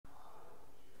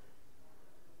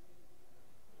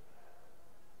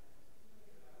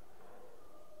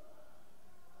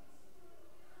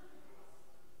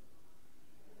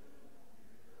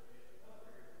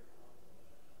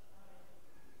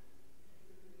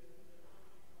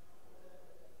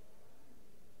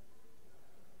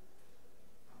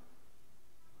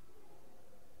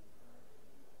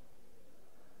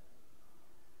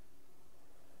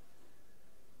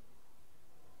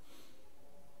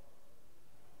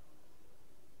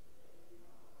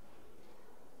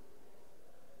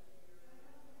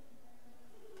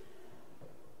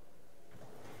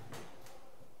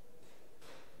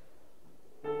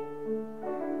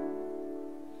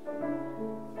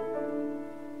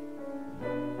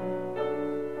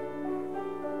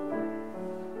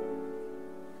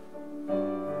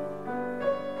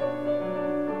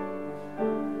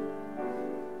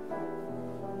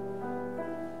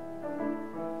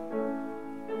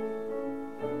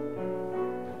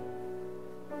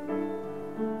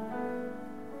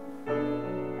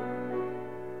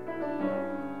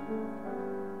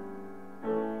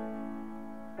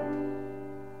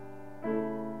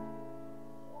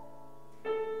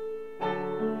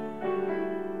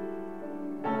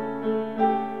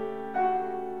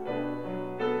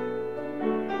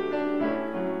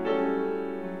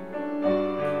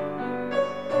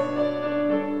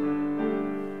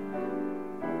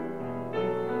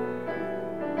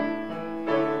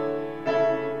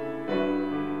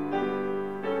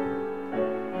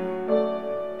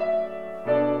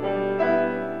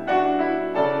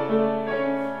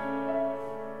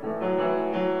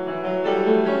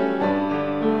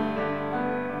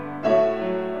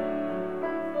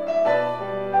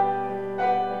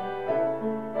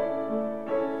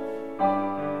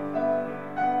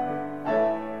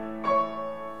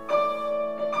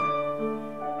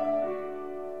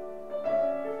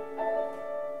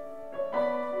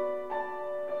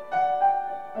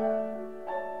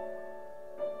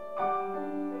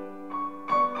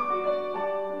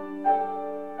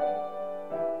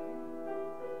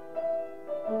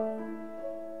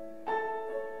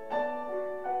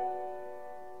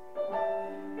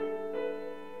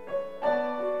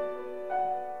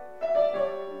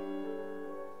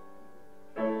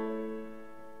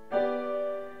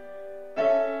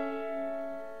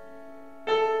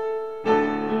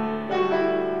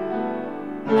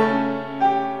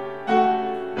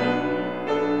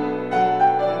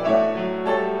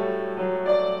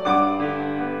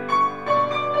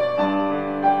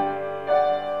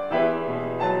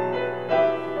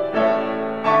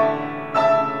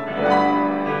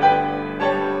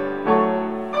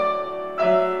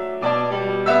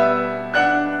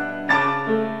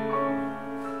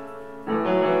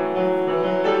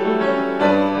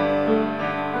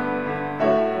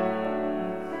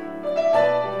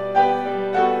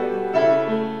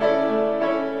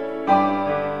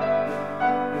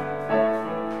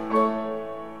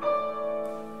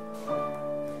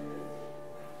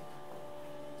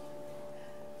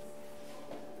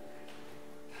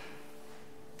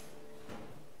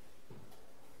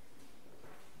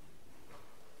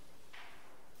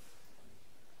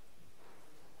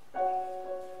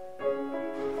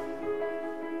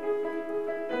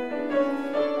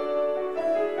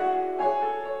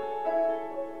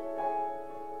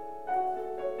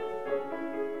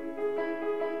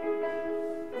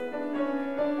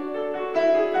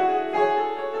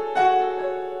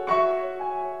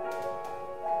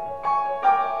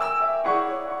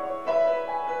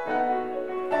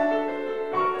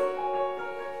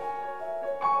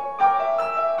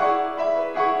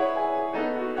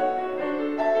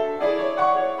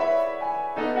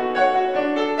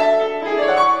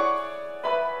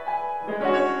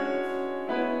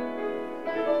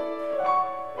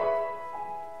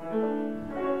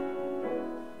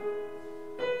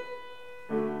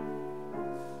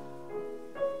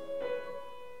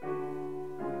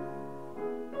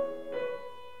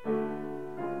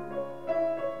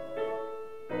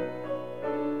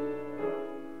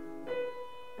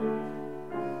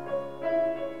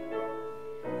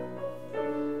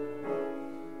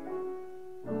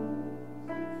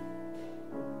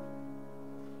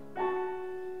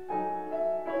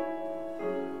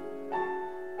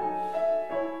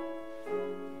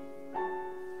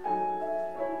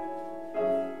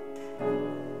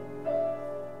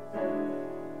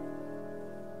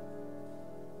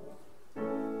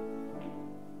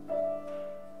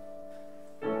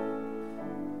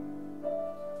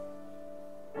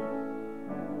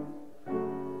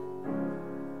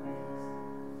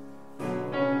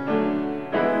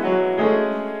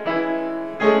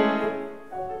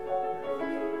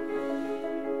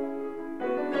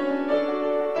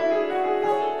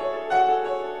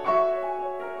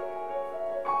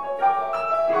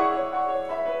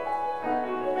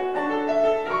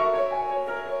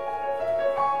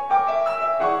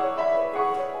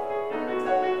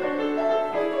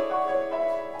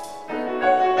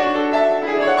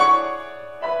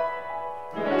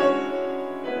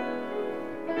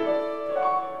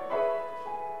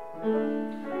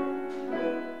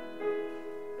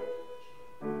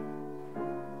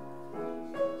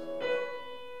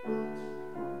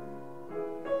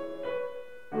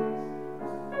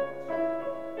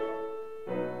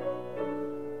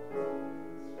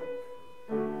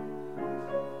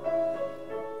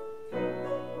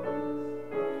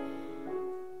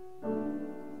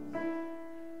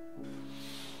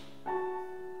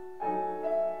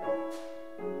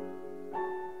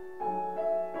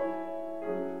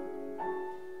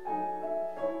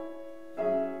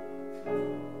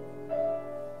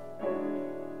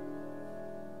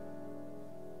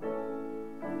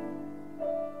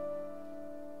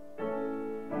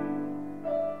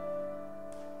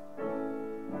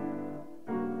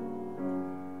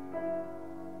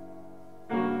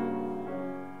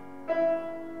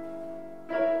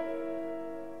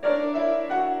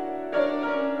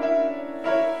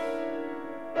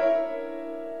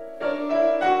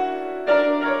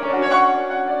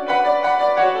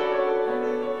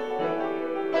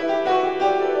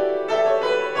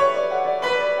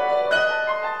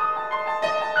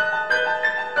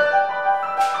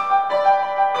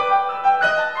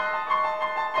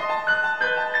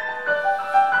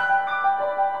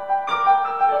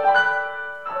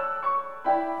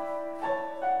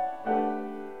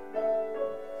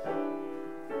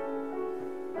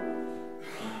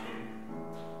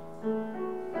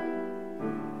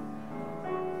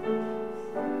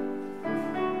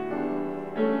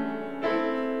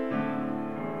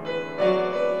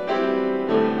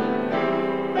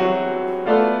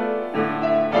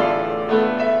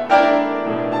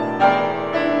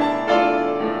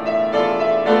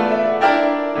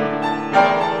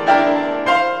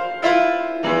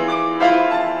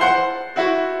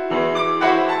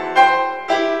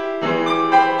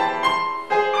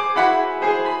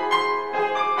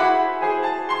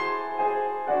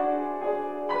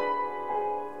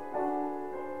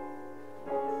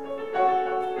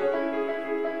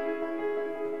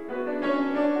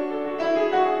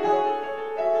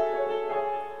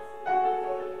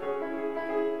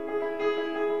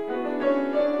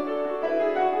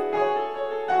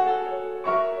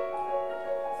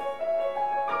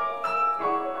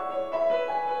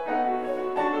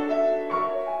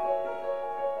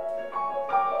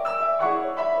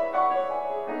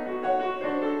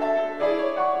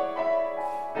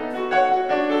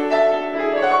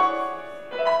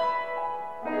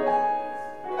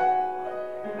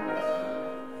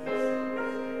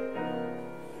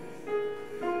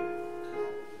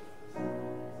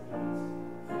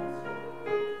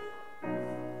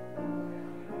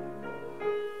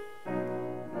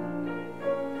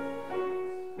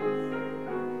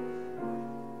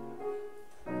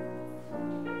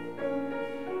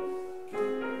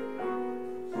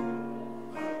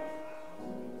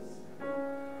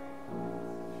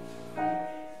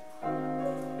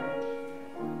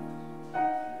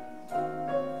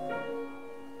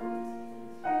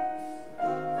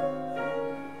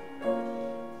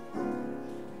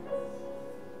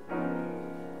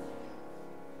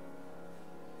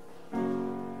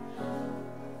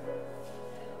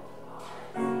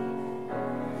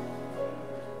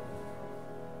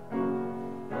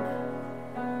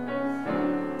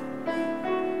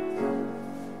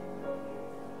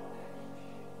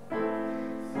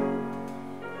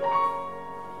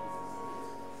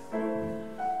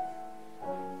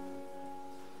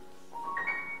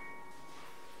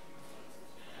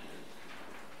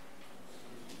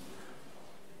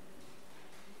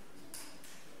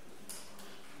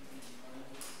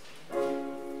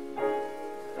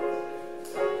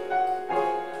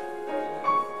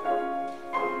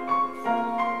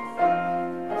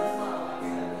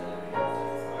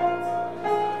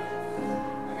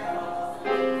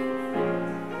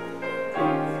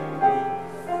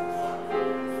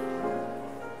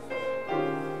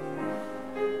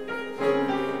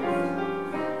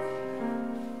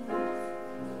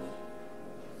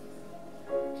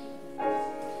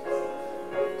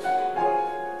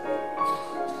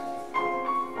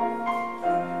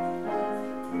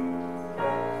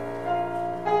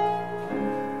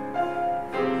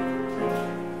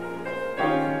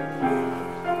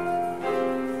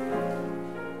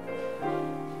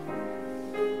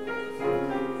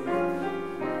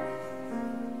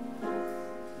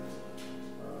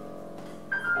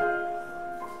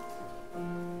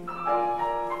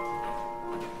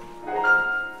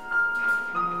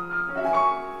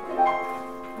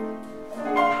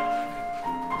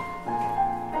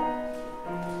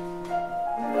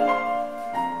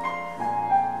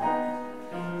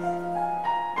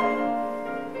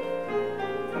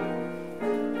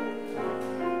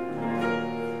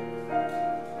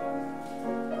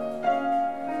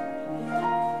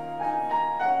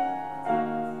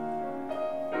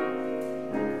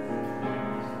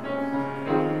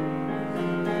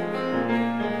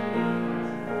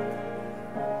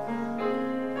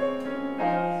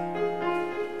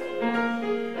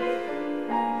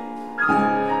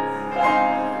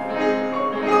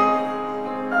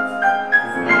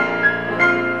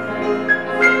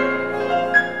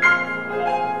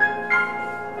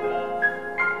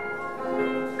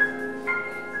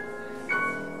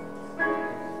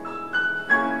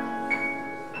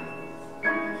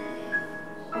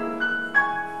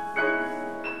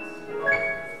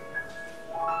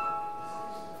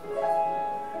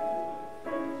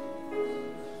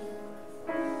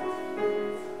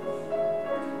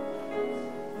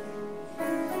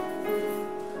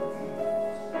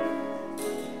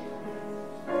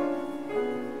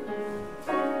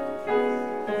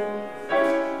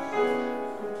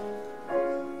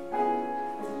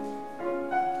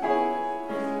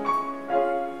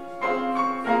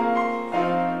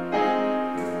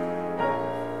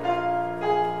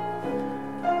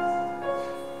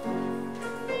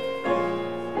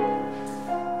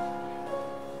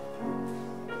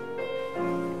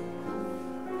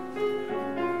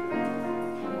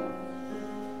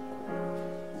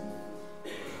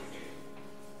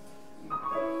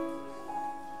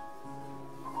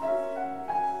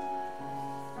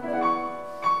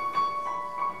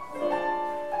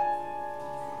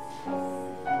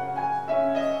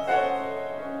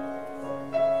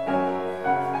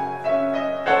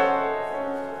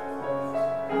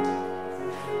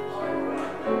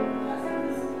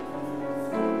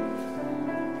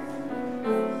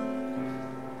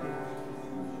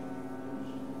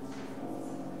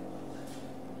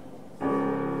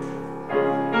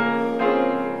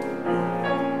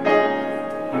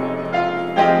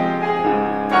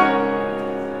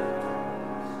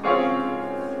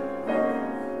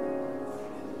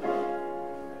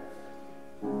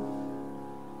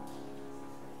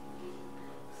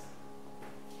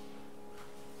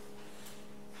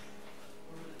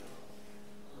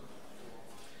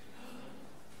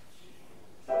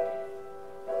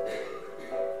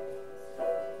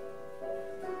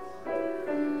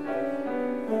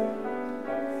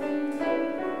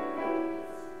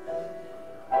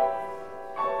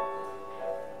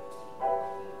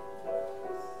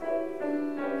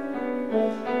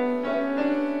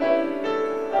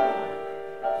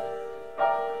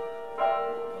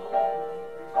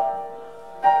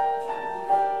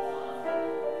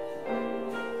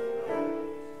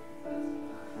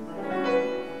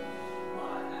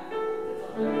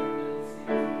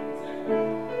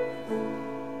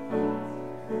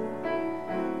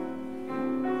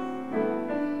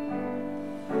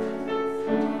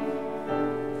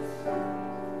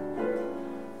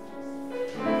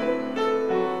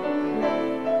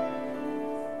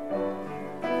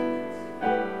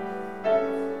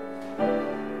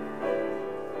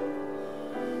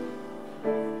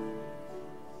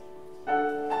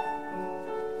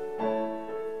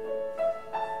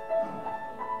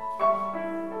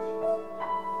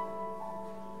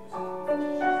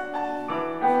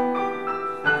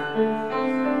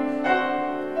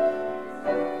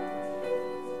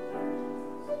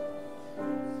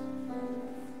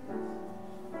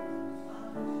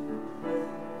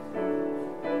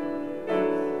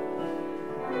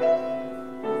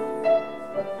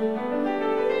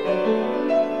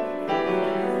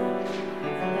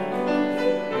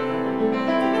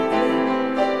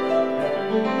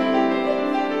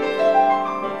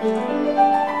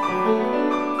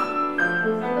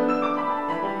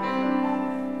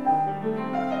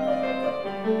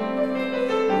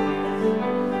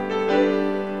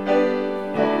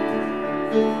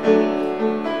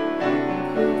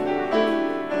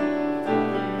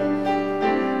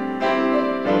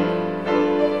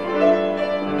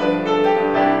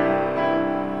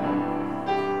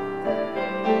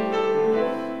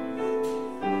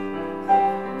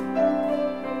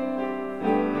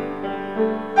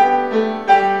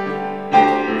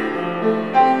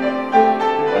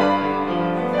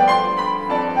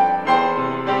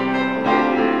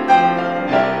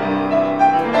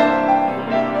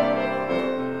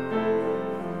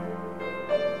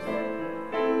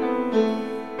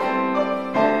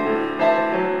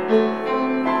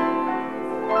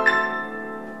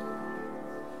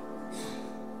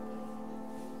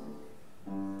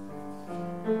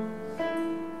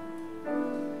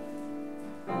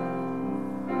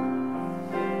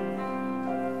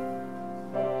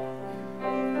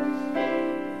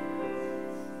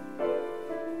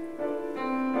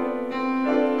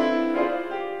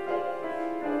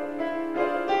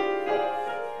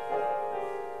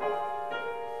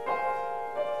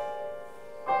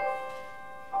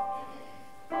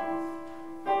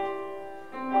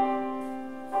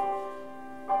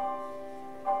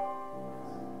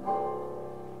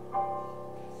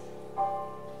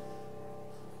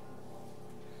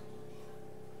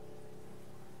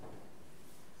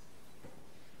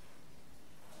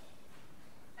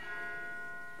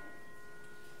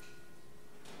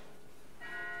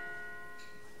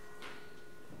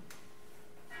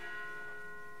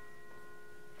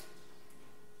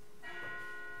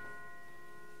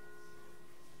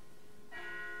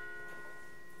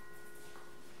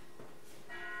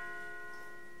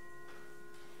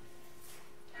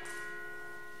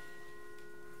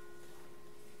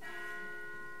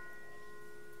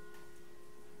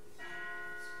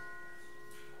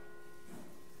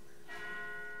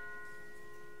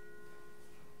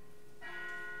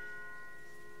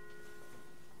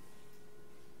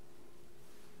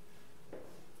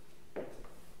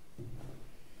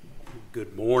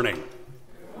Good morning.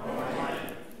 Good morning.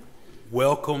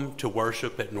 Welcome to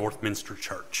worship at Northminster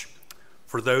Church.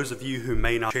 For those of you who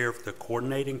may not share of the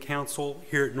coordinating council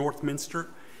here at Northminster,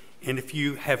 and if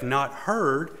you have not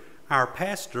heard, our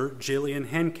pastor, Jillian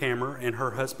Hankamer, and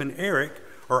her husband, Eric,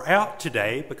 are out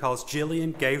today because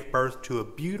Jillian gave birth to a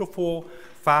beautiful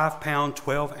 5-pound,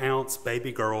 12-ounce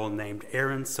baby girl named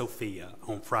Erin Sophia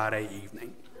on Friday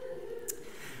evening.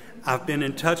 I've been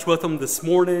in touch with them this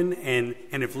morning and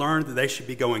have learned that they should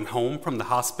be going home from the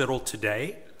hospital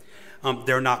today.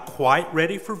 They're not quite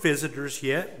ready for visitors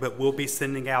yet, but we'll be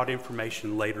sending out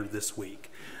information later this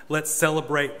week. Let's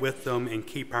celebrate with them and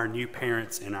keep our new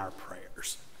parents in our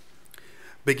prayers.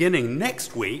 Beginning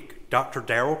next week, Dr.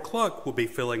 Darrell Cluck will be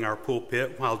filling our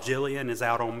pulpit while Jillian is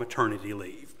out on maternity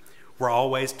leave. We're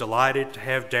always delighted to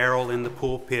have Darrell in the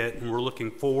pulpit, and we're looking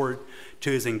forward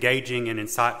to his engaging and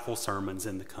insightful sermons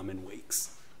in the coming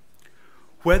weeks.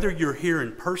 Whether you're here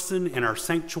in person in our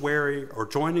sanctuary or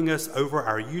joining us over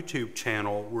our YouTube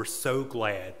channel, we're so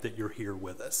glad that you're here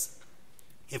with us.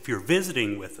 If you're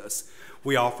visiting with us,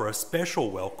 we offer a special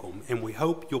welcome, and we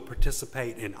hope you'll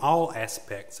participate in all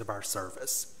aspects of our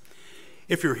service.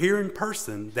 If you're here in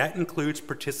person, that includes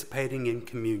participating in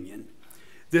communion.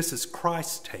 This is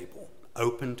Christ's table,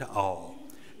 open to all.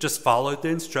 Just follow the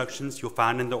instructions you'll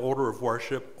find in the order of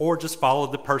worship, or just follow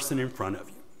the person in front of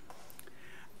you.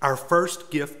 Our first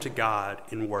gift to God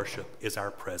in worship is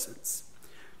our presence.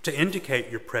 To indicate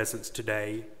your presence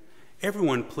today,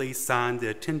 everyone please sign the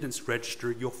attendance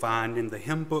register you'll find in the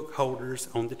hymn book holders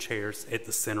on the chairs at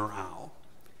the center aisle.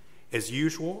 As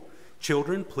usual,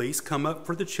 children, please come up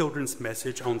for the children's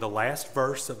message on the last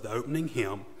verse of the opening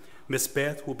hymn. Miss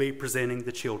Beth will be presenting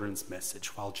the children's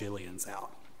message while Jillian's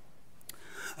out.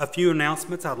 A few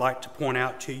announcements I'd like to point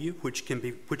out to you, which can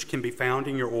be found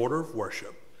in your order of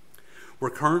worship. We're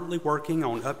currently working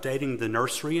on updating the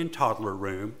nursery and toddler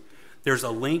room. There's a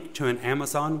link to an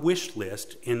Amazon wish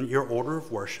list in your order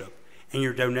of worship, and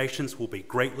your donations will be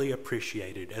greatly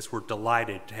appreciated as we're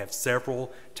delighted to have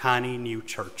several tiny new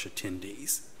church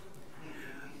attendees.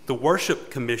 The worship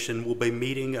commission will be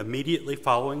meeting immediately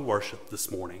following worship this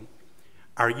morning.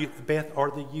 Beth, are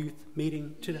the youth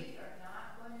meeting today?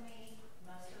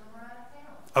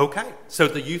 Okay, so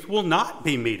the youth will not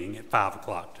be meeting at 5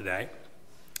 o'clock today.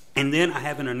 And then I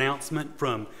have an announcement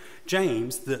from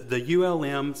James, the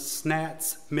ULM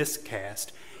Snats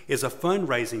Miscast, is a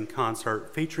fundraising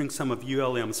concert featuring some of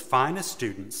ULM's finest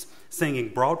students singing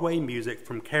Broadway music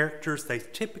from characters they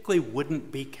typically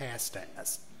wouldn't be cast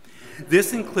as.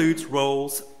 This includes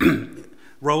roles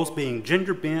being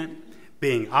gender bent,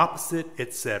 being opposite,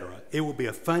 etc. It will be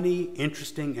a funny,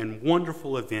 interesting, and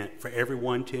wonderful event for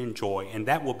everyone to enjoy, and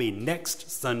that will be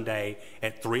next Sunday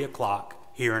at 3 o'clock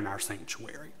here in our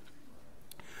sanctuary.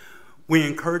 We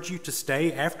encourage you to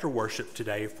stay after worship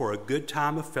today for a good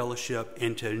time of fellowship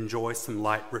and to enjoy some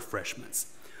light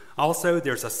refreshments. Also,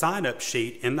 there's a sign-up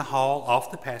sheet in the hall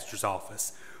off the pastor's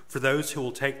office for those who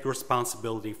will take the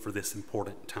responsibility for this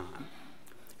important time.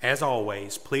 As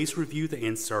always, please review the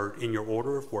insert in your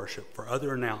order of worship for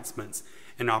other announcements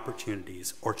and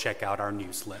opportunities, or check out our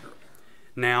newsletter.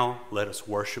 Now, let us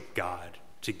worship God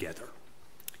together.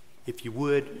 If you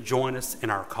would, join us in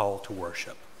our call to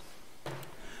worship.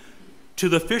 To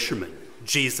the fishermen,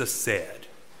 Jesus said,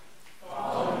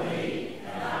 "Follow me,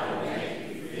 and I will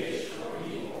make you fish for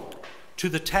people." To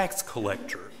the tax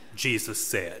collector, Jesus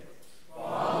said,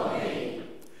 "Follow me."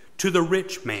 To the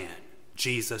rich man,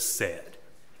 Jesus said,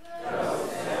 "Go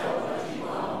sell what you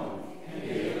own and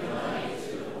give the money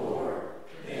to the poor,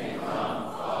 then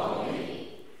come follow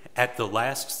me." At the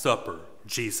Last Supper,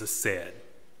 Jesus said,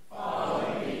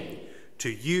 "Follow me." To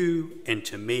you and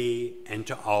to me and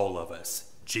to all of us,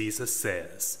 Jesus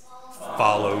says,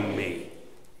 "Follow me."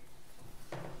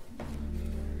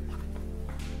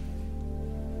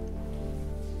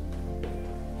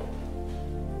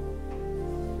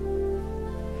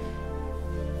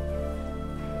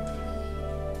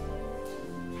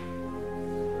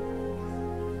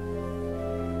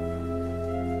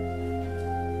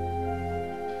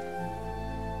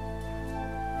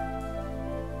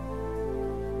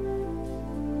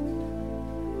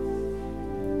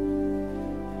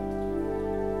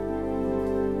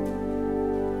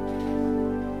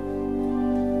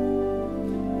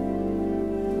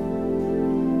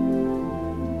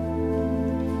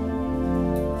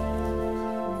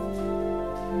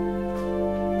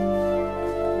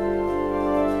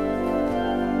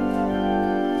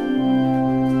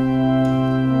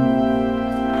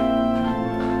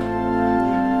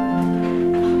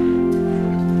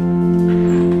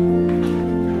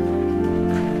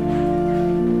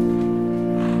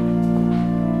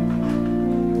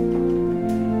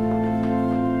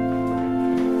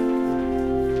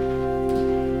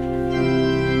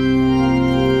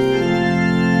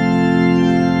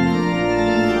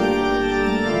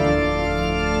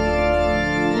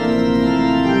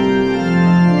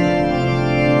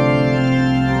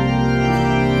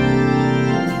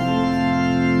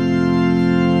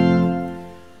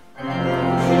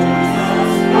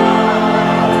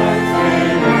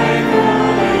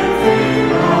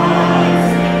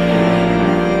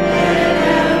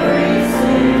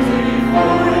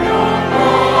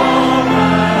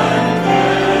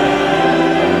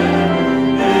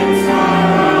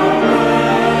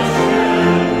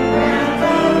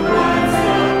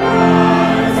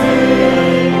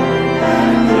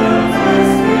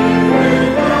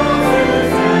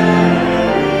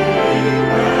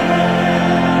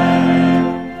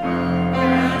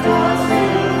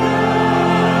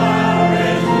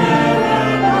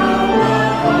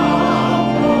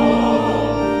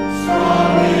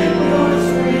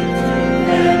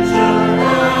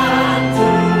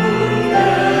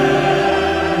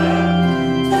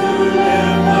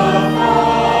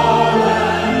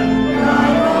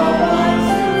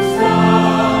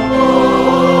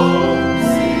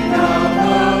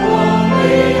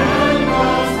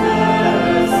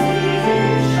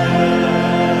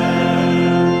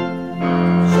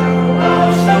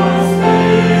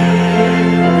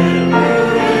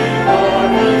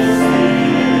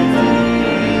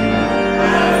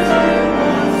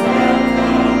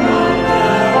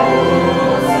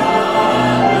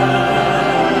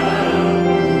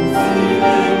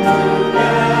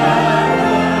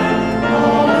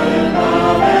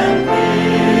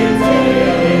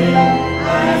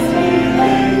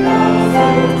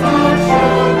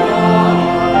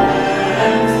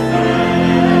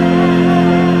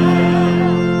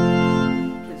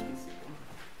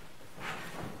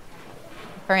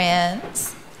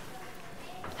 Friends,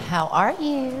 how are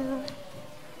you?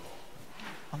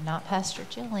 I'm not Pastor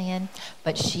Jillian,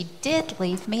 but she did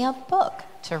leave me a book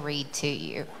to read to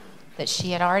you that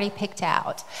she had already picked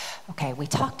out. Okay, we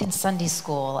talked in Sunday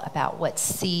school about what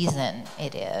season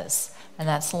it is, and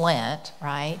that's Lent,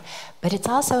 right? But it's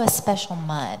also a special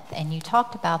month, and you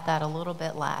talked about that a little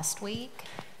bit last week.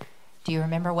 Do you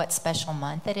remember what special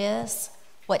month it is?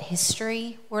 what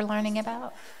history we're learning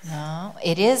about? No.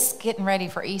 It is getting ready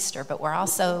for Easter, but we're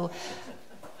also...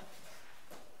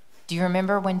 Do you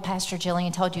remember when Pastor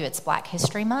Jillian told you it's Black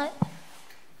History Month?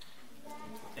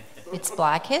 It's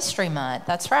Black History Month,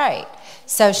 that's right.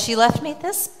 So she left me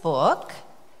this book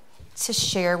to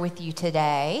share with you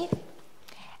today,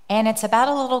 and it's about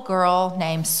a little girl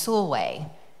named Sulwe.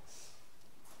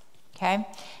 Okay?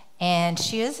 And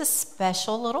she is a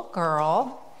special little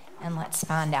girl, and let's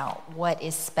find out what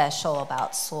is special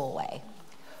about Sulwe.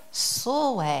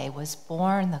 Sulwe was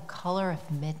born the color of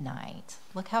midnight.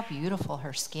 Look how beautiful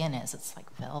her skin is. It's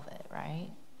like velvet, right?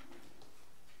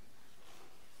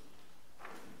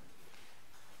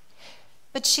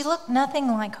 But she looked nothing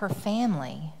like her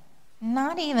family,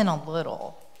 not even a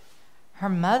little. Her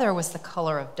mother was the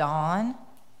color of dawn.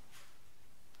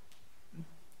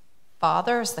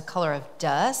 Father is the color of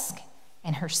dusk,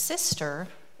 and her sister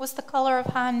was the color of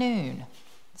high noon.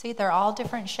 See, they're all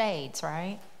different shades,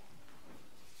 right?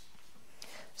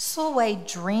 Sulwe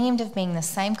dreamed of being the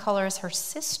same color as her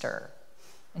sister,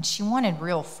 and she wanted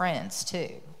real friends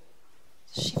too.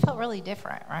 She felt really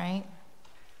different, right?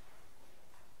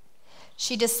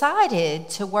 She decided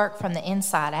to work from the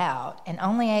inside out and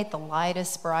only ate the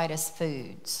lightest, brightest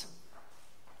foods.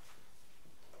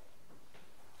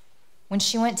 When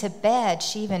she went to bed,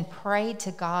 she even prayed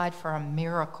to God for a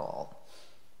miracle.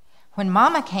 When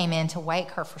Mama came in to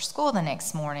wake her for school the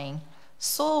next morning,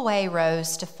 Sulwe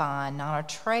rose to find not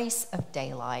a trace of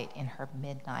daylight in her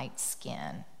midnight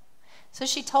skin. So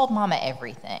she told Mama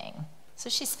everything. So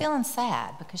she's feeling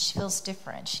sad because she feels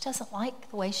different. She doesn't like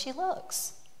the way she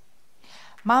looks.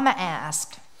 Mama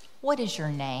asked, "What is your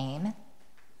name?"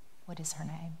 What is her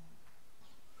name?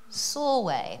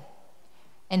 Sulwe.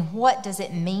 And what does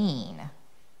it mean?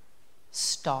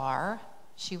 Star,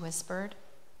 she whispered.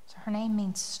 So her name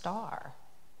means star.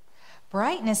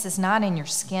 Brightness is not in your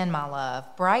skin, my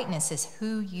love. Brightness is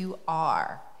who you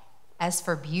are. As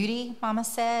for beauty, Mama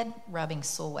said, rubbing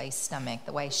Sulwe's stomach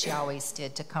the way she always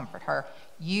did to comfort her,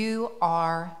 you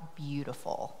are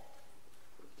beautiful.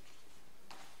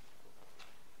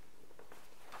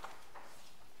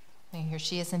 And here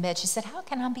she is in bed. She said, "How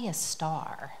can I be a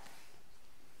star?"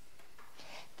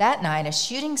 That night, a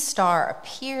shooting star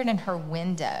appeared in her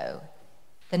window.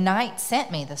 "The night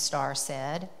sent me," the star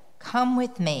said. "Come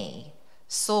with me."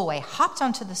 Sulwe hopped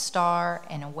onto the star,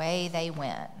 and away they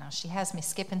went. Now, she has me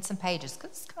skipping some pages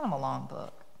because it's kind of a long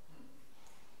book.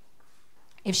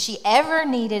 If she ever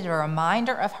needed a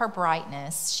reminder of her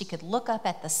brightness, she could look up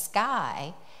at the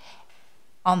sky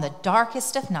on the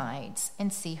darkest of nights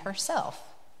and see herself.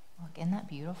 Look, isn't that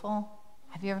beautiful?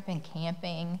 Have you ever been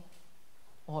camping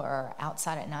or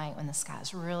outside at night when the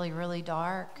sky's really, really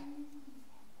dark?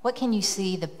 What can you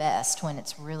see the best when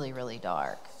it's really, really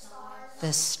dark? Stars.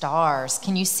 The stars.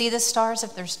 Can you see the stars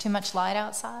if there's too much light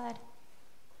outside?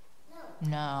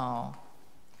 No.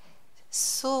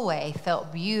 Sulwe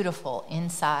felt beautiful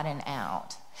inside and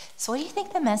out. So what do you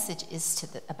think the message is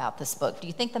about this book? Do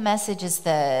you think the message is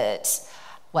that,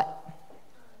 what?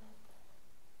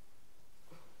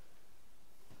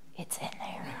 It's in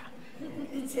there.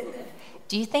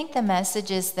 Do you think the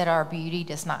message is that our beauty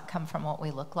does not come from what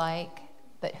we look like,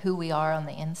 but who we are on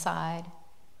the inside?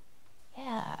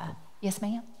 Yeah. Yes,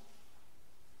 ma'am?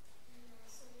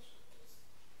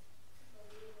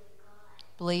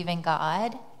 Believe in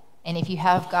God. And if you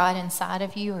have God inside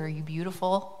of you, are you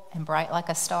beautiful and bright like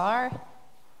a star?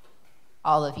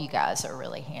 All of you guys are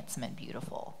really handsome and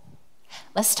beautiful.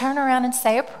 Let's turn around and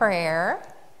say a prayer.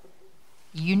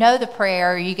 You know the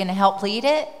prayer. Are you going to help lead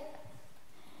it?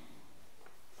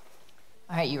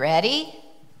 All right, you ready?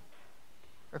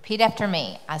 Repeat after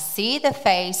me. I see the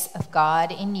face of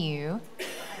God in you.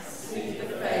 I see the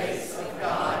face of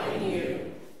God in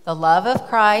you. The love of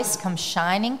Christ comes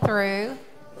shining through.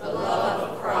 The love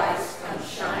of Christ comes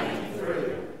shining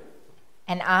through.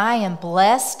 And I am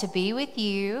blessed to be with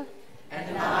you.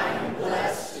 And I am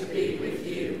blessed to be with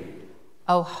you.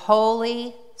 O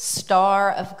holy star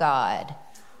of God.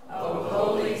 O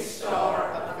holy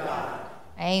star of God.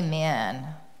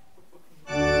 Amen.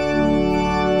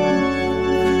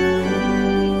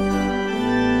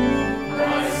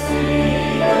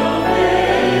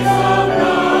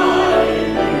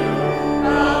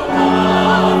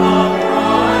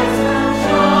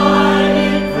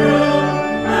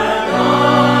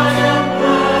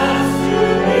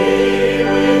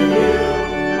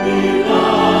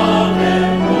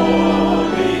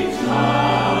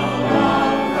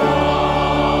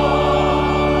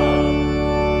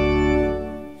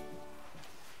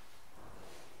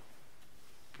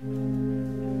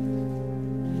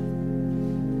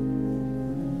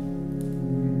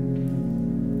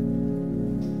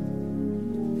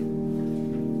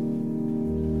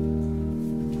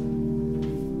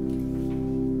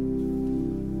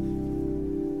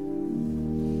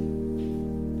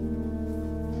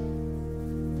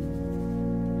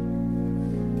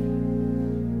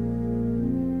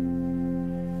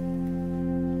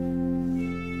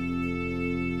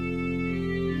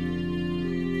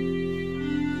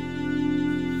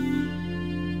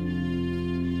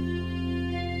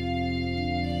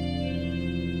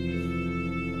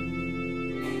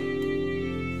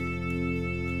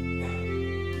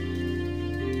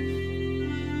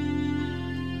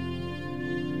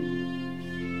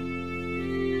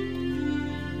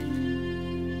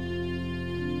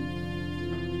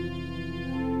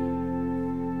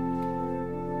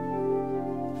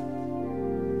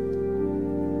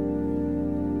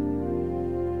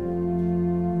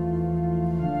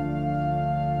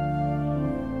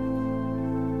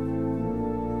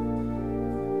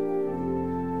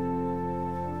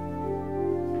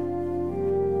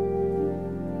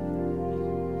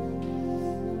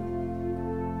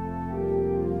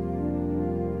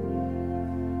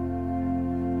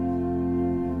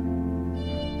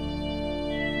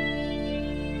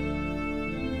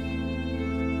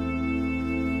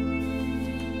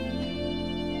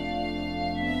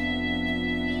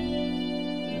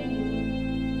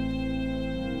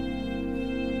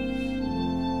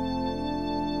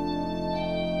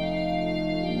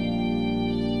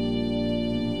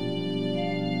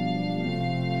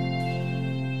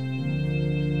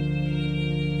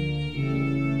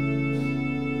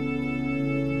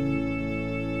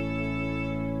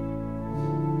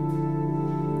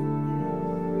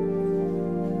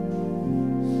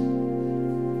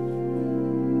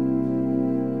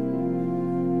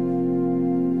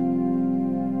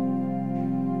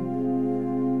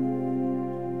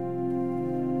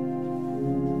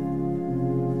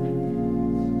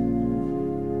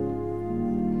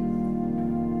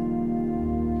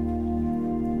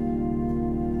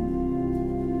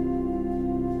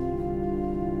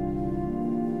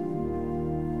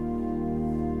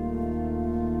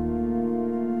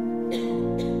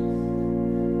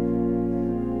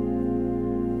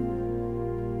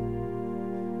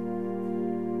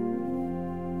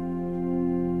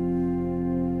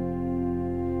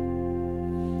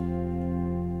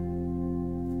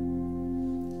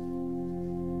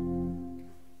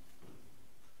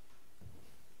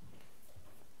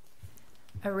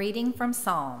 reading from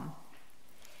Psalm.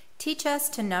 Teach us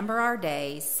to number our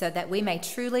days so that we may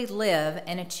truly live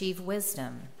and achieve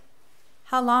wisdom.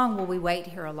 How long will we wait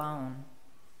here alone?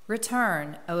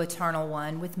 Return, O Eternal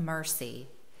One, with mercy.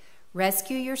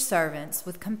 Rescue your servants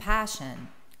with compassion.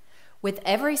 With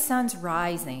every sun's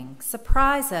rising,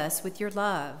 surprise us with your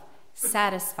love.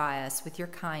 Satisfy us with your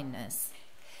kindness.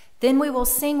 Then we will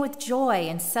sing with joy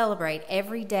and celebrate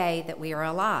every day that we are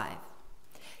alive.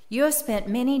 You have spent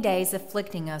many days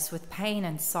afflicting us with pain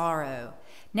and sorrow.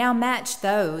 Now match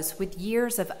those with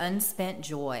years of unspent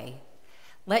joy.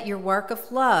 Let your work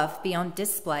of love be on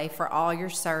display for all your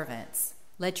servants.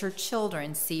 Let your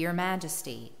children see your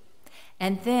majesty.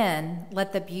 And then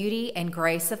let the beauty and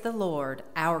grace of the Lord,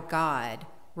 our God,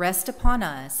 rest upon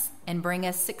us and bring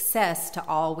us success to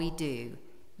all we do.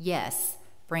 Yes,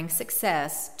 bring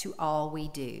success to all we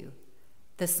do.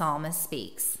 The psalmist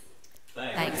speaks.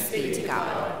 Thanks be to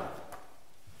God.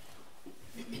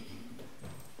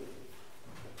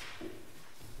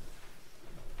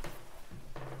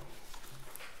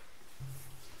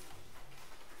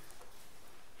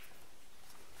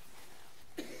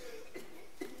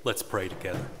 Let's pray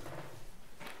together.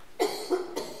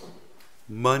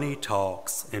 Money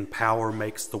talks and power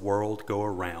makes the world go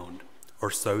around,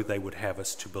 or so they would have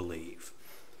us to believe.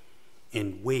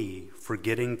 And we,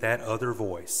 forgetting that other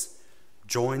voice,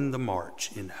 join the march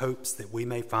in hopes that we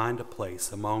may find a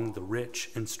place among the rich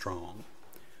and strong.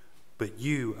 But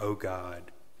you, O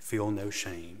God, feel no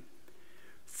shame.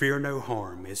 Fear no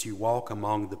harm as you walk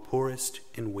among the poorest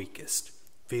and weakest,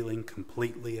 feeling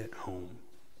completely at home.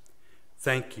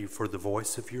 Thank you for the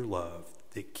voice of your love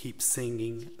that keeps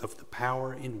singing of the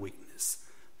power and weakness,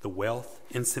 the wealth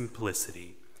and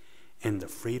simplicity, and the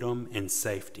freedom and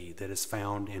safety that is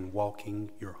found in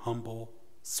walking your humble,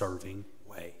 serving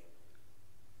way.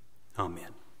 Amen.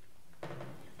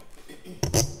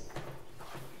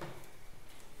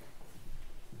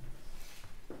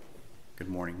 Good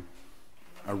morning.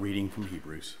 A reading from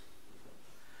Hebrews.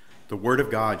 The word of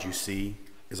God, you see,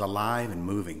 is alive and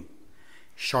moving,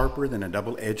 sharper than a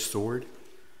double-edged sword,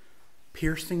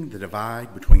 piercing the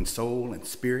divide between soul and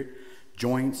spirit,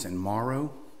 joints and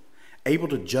marrow, able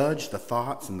to judge the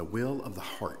thoughts and the will of the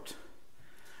heart.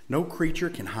 No creature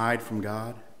can hide from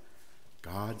God.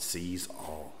 God sees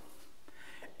all.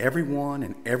 Everyone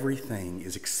and everything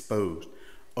is exposed,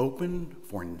 open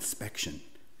for inspection,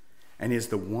 and is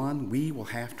the one we will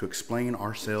have to explain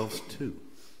ourselves to.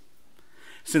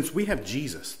 Since we have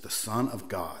Jesus, the Son of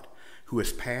God, who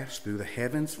has passed through the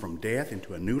heavens from death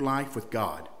into a new life with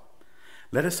God,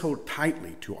 let us hold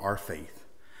tightly to our faith.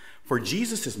 For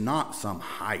Jesus is not some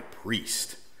high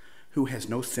priest who has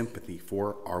no sympathy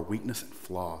for our weakness and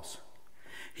flaws.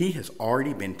 He has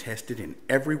already been tested in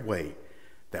every way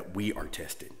that we are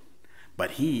tested,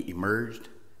 but he emerged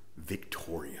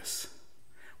victorious,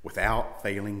 without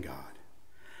failing God.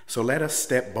 So let us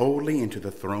step boldly into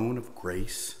the throne of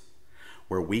grace,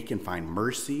 where we can find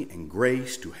mercy and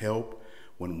grace to help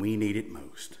when we need it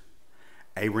most.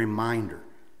 A reminder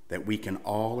that we can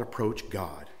all approach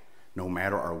God, no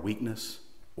matter our weakness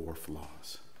or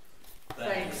flaws.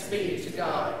 Thanks be to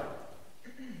God.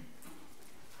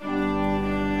 Thank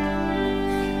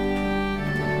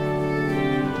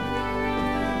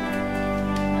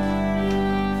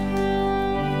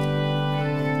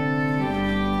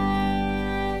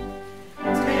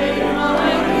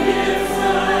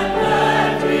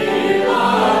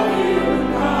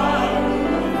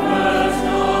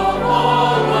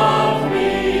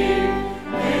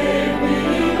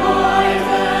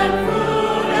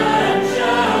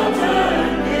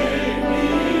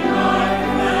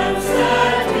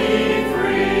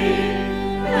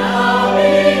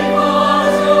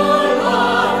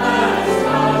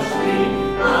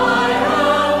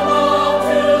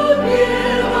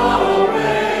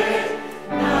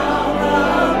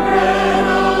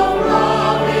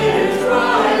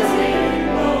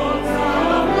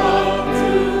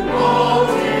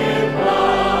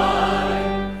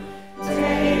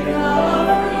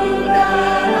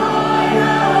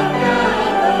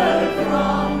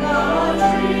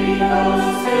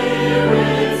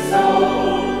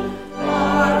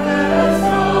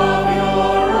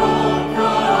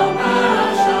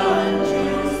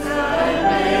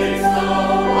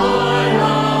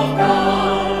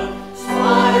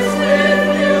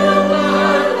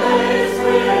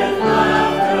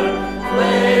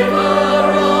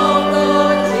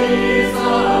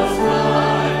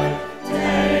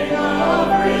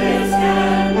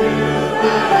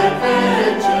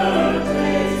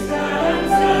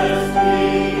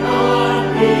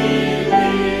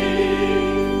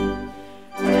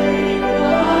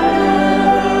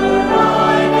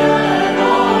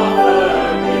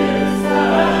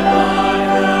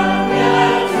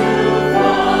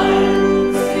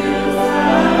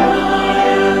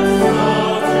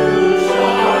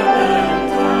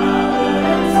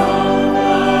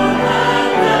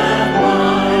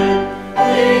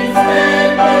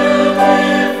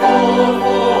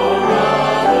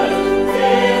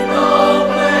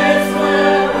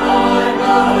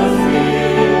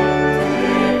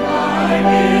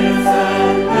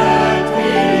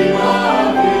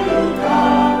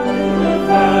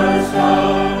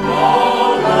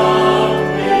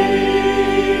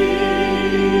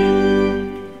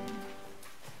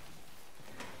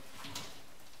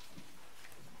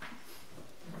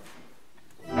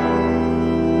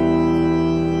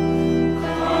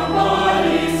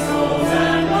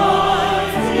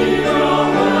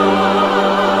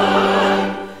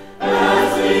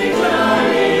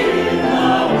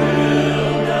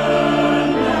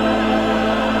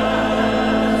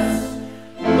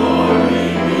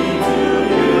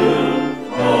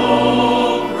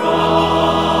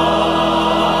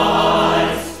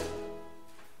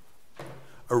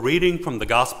reading from the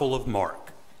Gospel of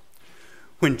Mark.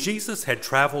 When Jesus had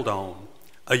traveled on,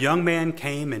 a young man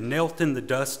came and knelt in the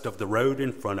dust of the road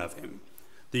in front of him.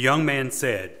 The young man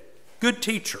said, "Good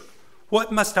teacher,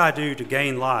 what must I do to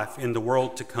gain life in the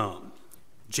world to come?"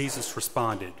 Jesus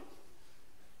responded,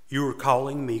 "You are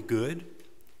calling me good?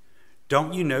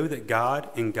 Don't you know that God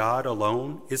and God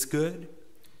alone is good?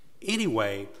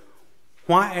 Anyway,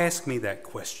 why ask me that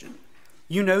question?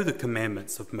 You know the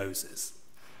commandments of Moses.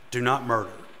 Do not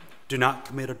murder, do not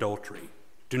commit adultery,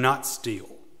 do not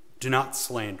steal, do not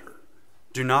slander,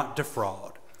 do not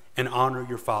defraud, and honor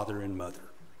your father and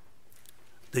mother."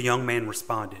 The young man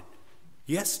responded,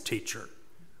 "Yes, teacher,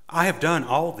 I have done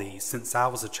all these since I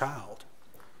was a child."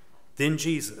 Then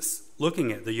Jesus,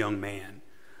 looking at the young man,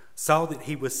 saw that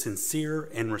he was sincere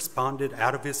and responded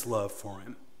out of his love for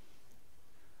him,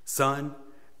 "Son,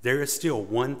 there is still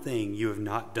one thing you have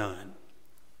not done.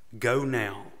 Go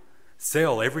now,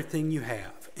 sell everything you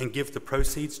have and give the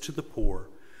proceeds to the poor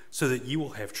so that you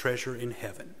will have treasure in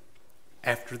heaven.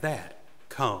 After that,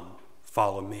 come,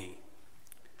 follow me."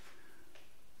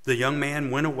 The young man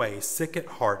went away sick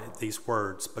at heart at these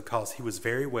words because he was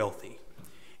very wealthy,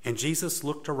 and Jesus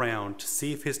looked around to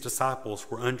see if his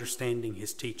disciples were understanding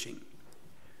his teaching.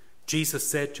 Jesus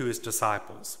said to his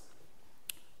disciples,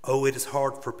 "Oh, it is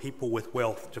hard for people with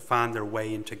wealth to find their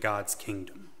way into God's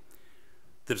kingdom."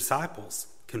 The disciples,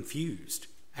 confused,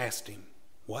 asked him,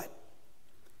 "What?"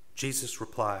 Jesus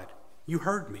replied, "You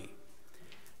heard me.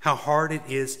 How hard it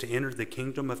is to enter the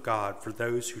kingdom of God for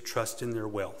those who trust in their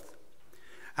wealth.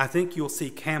 I think you'll see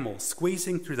camels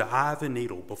squeezing through the eye of a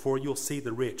needle before you'll see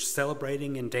the rich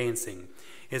celebrating and dancing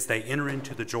as they enter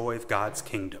into the joy of God's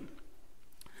kingdom."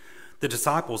 The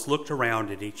disciples looked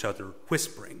around at each other,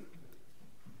 whispering,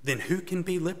 "Then who can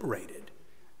be liberated?"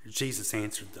 Jesus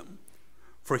answered them,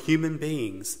 "For human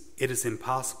beings it is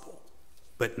impossible,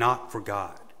 but not for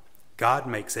God. God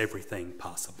makes everything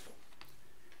possible."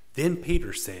 Then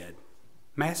Peter said,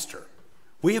 "Master,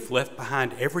 we have left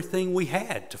behind everything we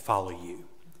had to follow you."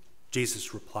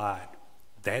 Jesus replied,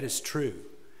 "That is true.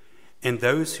 And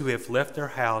those who have left their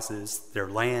houses, their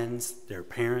lands, their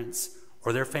parents,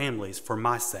 or their families for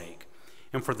my sake,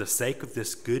 and for the sake of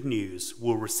this good news,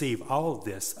 will receive all of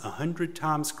this 100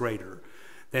 times greater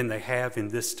than they have in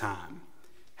this time: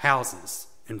 houses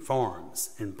and farms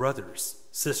and brothers,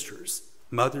 sisters,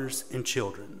 mothers and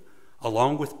children,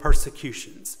 along with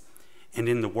persecutions, and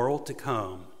in the world to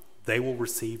come they will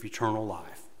receive eternal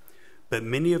life. But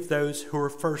many of those who are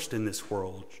first in this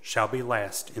world shall be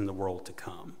last in the world to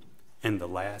come, and the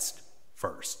last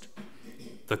first."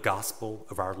 The Gospel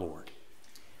of our Lord.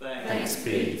 Thanks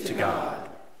be to God.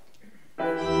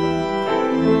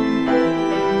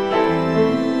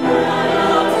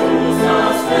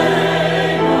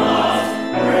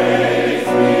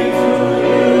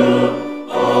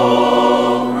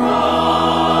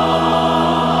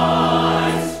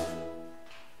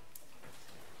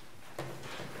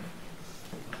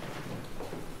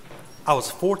 I was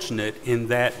fortunate in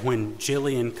that when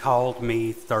Jillian called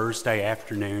me Thursday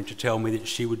afternoon to tell me that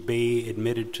she would be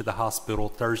admitted to the hospital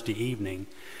Thursday evening,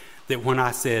 that when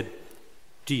I said,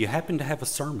 "Do you happen to have a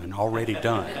sermon already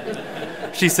done?"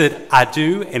 she said, "I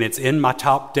do, and it's in my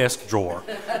top desk drawer."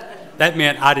 That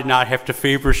meant I did not have to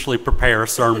feverishly prepare a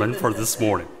sermon for this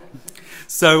morning.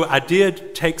 So I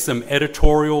did take some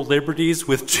editorial liberties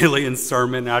with Jillian's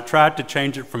sermon. I tried to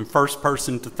change it from first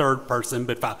person to third person,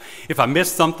 but if I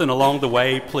missed something along the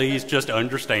way, please just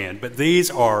understand. But these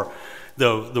are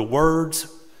the words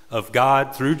of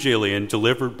God through Jillian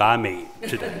delivered by me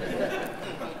today.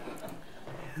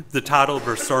 The title of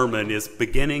her sermon is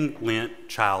Beginning Lent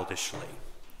Childishly.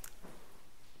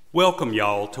 Welcome,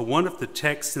 y'all, to one of the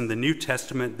texts in the New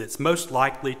Testament that's most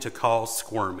likely to cause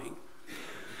squirming.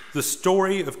 The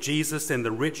story of Jesus and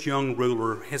the rich young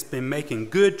ruler has been making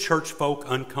good church folk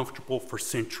uncomfortable for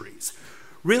centuries.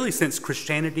 Really, since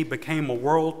Christianity became a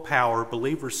world power,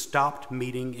 believers stopped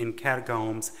meeting in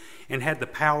catacombs and had the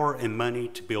power and money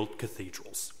to build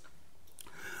cathedrals.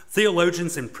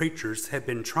 Theologians and preachers have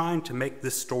been trying to make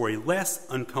this story less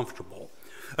uncomfortable,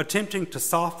 attempting to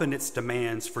soften its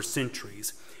demands for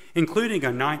centuries, including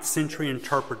a 9th century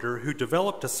interpreter who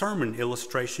developed a sermon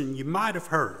illustration you might have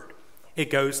heard. It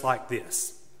goes like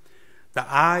this: "The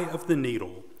eye of the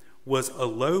needle was a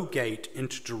low gate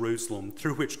into Jerusalem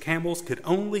through which camels could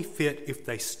only fit if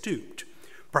they stooped,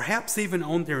 perhaps even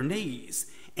on their knees,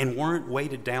 and weren't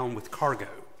weighted down with cargo."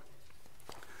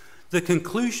 The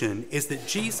conclusion is that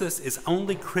Jesus is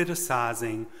only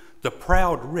criticizing the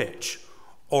proud rich,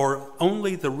 or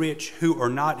only the rich who are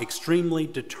not extremely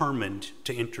determined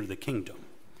to enter the kingdom.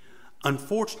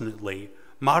 Unfortunately,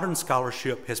 modern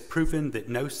scholarship has proven that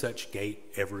no such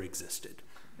gate ever existed.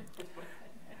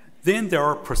 Then there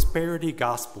are prosperity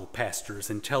gospel pastors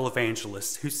and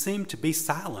televangelists who seem to be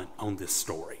silent on this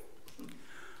story.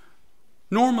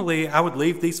 Normally, I would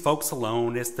leave these folks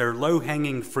alone as they're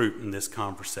low-hanging fruit in this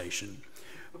conversation,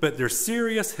 but there's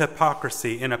serious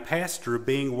hypocrisy in a pastor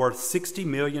being worth $60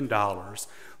 million,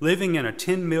 living in a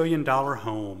 $10 million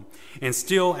home, and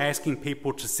still asking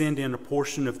people to send in a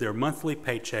portion of their monthly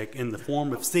paycheck in the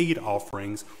form of seed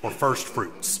offerings or first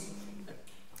fruits.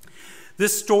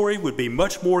 This story would be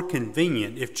much more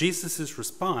convenient if Jesus'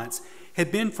 response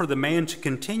had been for the man to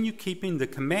continue keeping the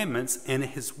commandments and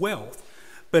his wealth,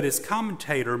 but as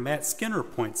commentator Matt Skinner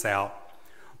points out,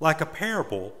 like a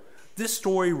parable, this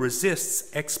story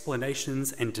resists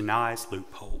explanations and denies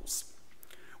loopholes.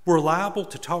 We're liable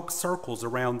to talk circles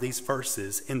around these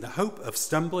verses in the hope of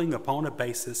stumbling upon a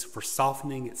basis for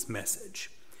softening its message.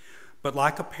 But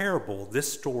like a parable,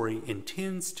 this story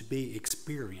intends to be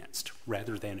experienced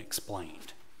rather than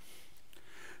explained.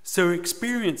 So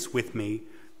experience with me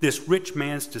this rich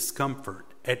man's discomfort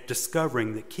at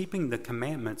discovering that keeping the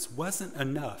commandments wasn't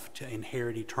enough to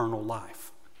inherit eternal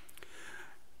life.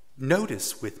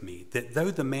 Notice with me that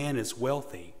though the man is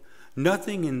wealthy,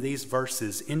 nothing in these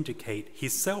verses indicate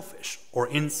he's selfish or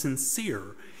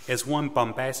insincere, as one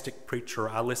bombastic preacher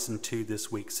I listened to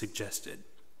this week suggested.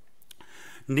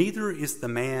 Neither is the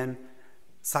man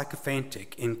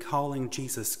sycophantic in calling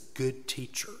Jesus good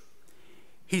teacher.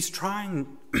 He's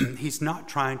not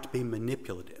trying to be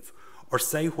manipulative or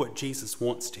say what Jesus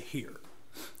wants to hear.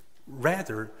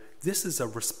 Rather, this is a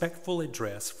respectful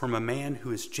address from a man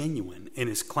who is genuine and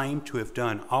is claimed to have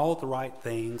done all the right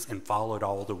things and followed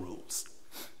all the rules.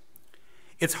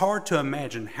 It's hard to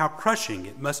imagine how crushing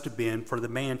it must have been for the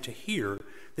man to hear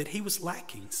that he was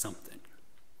lacking something.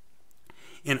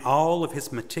 In all of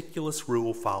his meticulous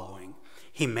rule following,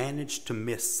 he managed to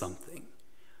miss something,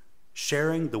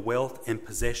 sharing the wealth and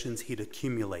possessions he'd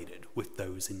accumulated with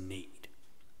those in need.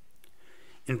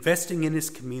 Investing in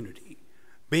his community,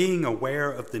 being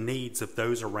aware of the needs of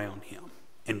those around him,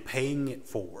 and paying it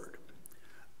forward.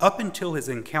 Up until his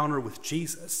encounter with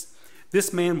Jesus,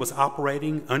 this man was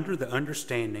operating under the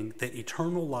understanding that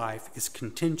eternal life is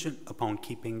contingent upon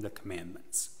keeping the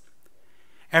commandments.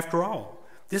 After all,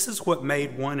 this is what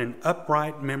made one an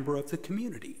upright member of the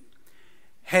community.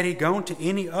 Had he gone to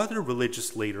any other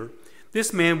religious leader,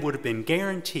 this man would have been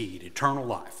guaranteed eternal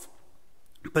life.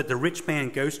 But the rich man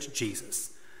goes to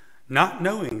Jesus, not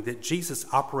knowing that Jesus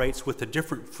operates with a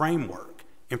different framework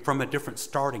and from a different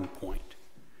starting point.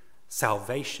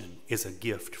 Salvation is a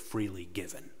gift freely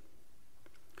given.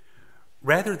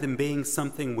 Rather than being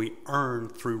something we earn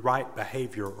through right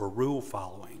behavior or rule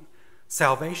following,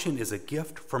 salvation is a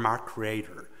gift from our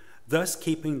Creator. Thus,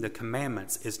 keeping the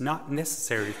commandments is not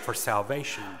necessary for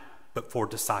salvation, but for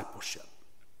discipleship.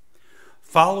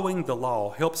 Following the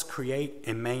law helps create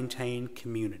and maintain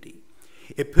community.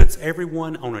 It puts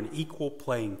everyone on an equal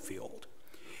playing field.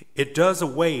 It does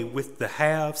away with the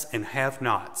haves and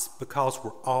have-nots because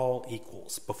we're all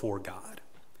equals before God.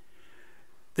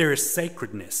 There is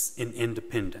sacredness in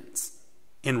independence,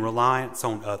 in reliance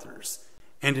on others,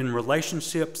 and in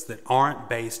relationships that aren't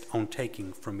based on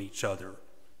taking from each other,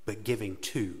 but giving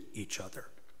to each other.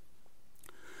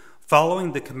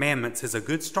 Following the commandments is a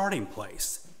good starting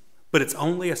place, but it's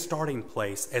only a starting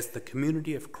place as the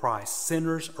community of Christ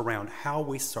centers around how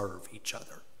we serve each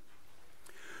other.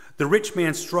 The rich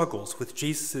man struggles with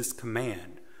Jesus'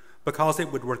 command because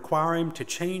it would require him to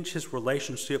change his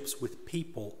relationships with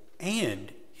people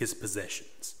and his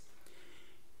possessions.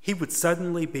 He would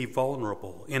suddenly be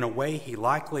vulnerable in a way he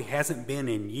likely hasn't been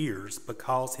in years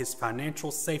because his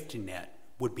financial safety net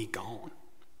would be gone.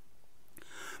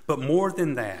 But more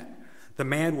than that, the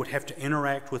man would have to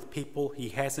interact with people he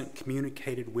hasn't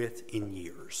communicated with in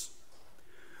years.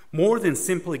 More than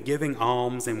simply giving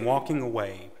alms and walking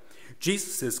away,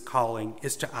 Jesus' calling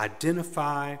is to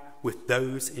identify with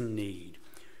those in need,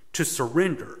 to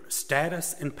surrender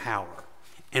status and power,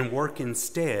 and work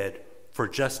instead for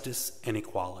justice and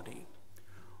equality.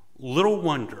 Little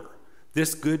wonder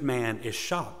this good man is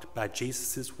shocked by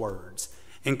Jesus' words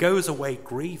and goes away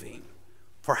grieving.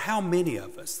 For how many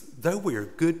of us, though we are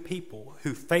good people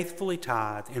who faithfully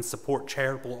tithe and support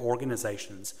charitable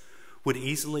organizations, would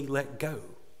easily let go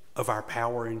of our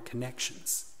power and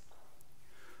connections?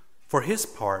 For his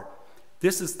part,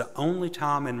 this is the only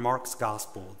time in Mark's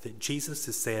gospel that Jesus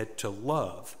is said to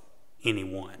love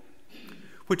anyone,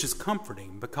 which is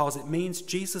comforting because it means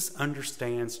Jesus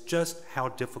understands just how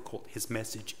difficult his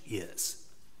message is.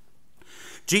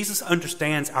 Jesus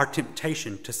understands our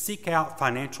temptation to seek out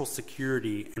financial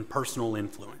security and personal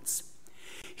influence.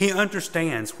 He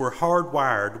understands we're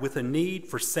hardwired with a need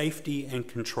for safety and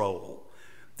control,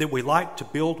 that we like to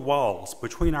build walls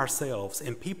between ourselves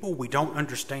and people we don't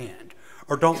understand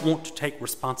or don't want to take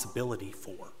responsibility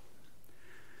for.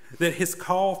 That his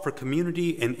call for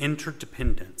community and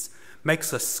interdependence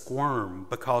makes us squirm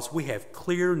because we have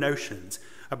clear notions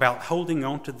about holding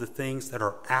on to the things that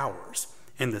are ours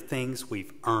and the things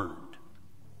we've earned.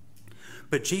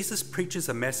 But Jesus preaches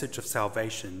a message of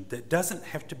salvation that doesn't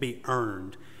have to be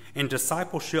earned, and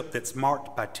discipleship that's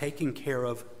marked by taking care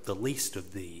of the least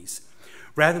of these,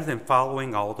 rather than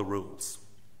following all the rules.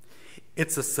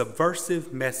 It's a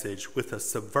subversive message with a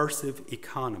subversive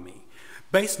economy,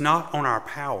 based not on our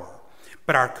power,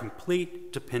 but our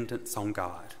complete dependence on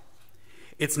God.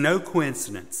 It's no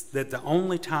coincidence that the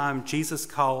only time Jesus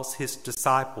calls his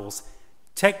disciples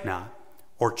tekna,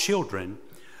 or children,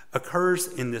 occurs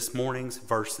in this morning's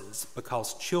verses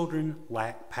because children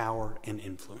lack power and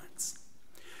influence.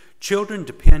 Children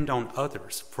depend on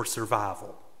others for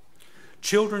survival.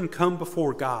 Children come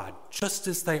before God just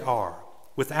as they are,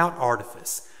 without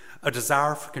artifice, a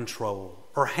desire for control,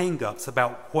 or hang-ups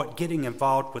about what getting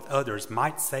involved with others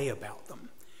might say about them.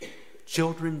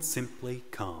 Children simply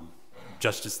come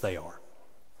just as they are.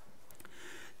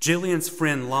 Jillian's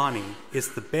friend Lonnie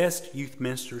is the best youth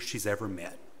minister she's ever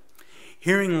met.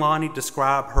 Hearing Lonnie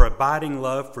describe her abiding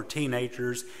love for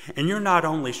teenagers, and you're not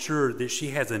only sure that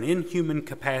she has an inhuman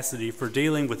capacity for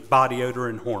dealing with body odor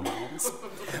and hormones,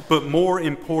 but more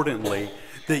importantly,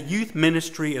 that youth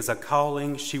ministry is a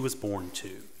calling she was born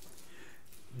to.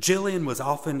 Jillian was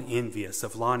often envious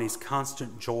of Lonnie's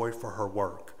constant joy for her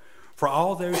work. For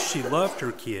although she loved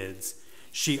her kids,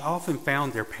 she often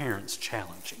found their parents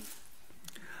challenging.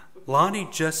 Lonnie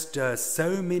just does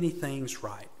so many things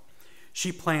right.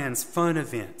 She plans fun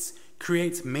events,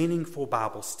 creates meaningful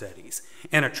Bible studies,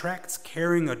 and attracts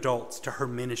caring adults to her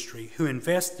ministry who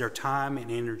invest their time and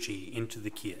energy into the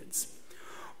kids.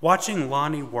 Watching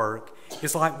Lonnie work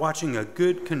is like watching a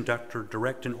good conductor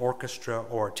direct an orchestra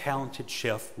or a talented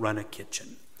chef run a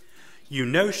kitchen. You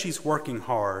know she's working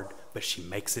hard, but she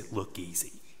makes it look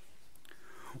easy.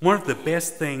 One of the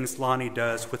best things Lonnie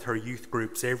does with her youth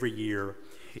groups every year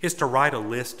is to write a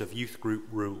list of youth group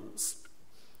rules.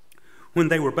 When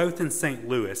they were both in St.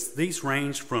 Louis, these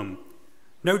ranged from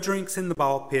no drinks in the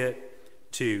ball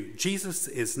pit to Jesus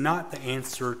is not the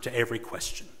answer to every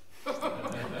question.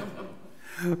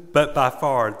 But by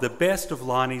far, the best of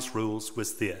Lonnie's rules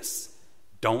was this: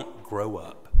 don't grow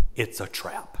up. It's a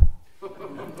trap.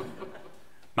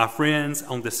 My friends,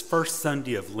 on this first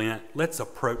Sunday of Lent, let's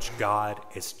approach God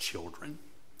as children.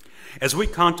 As we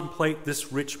contemplate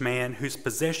this rich man whose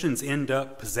possessions end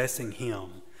up possessing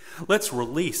him, let's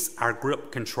release our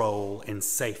grip control and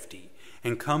safety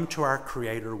and come to our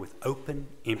Creator with open,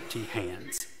 empty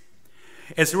hands.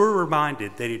 As we're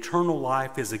reminded that eternal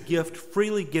life is a gift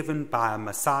freely given by a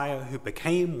Messiah who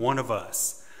became one of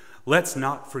us, let's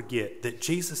not forget that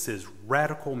Jesus'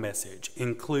 radical message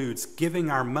includes giving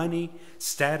our money,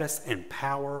 status, and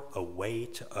power away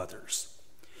to others.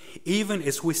 Even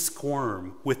as we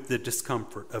squirm with the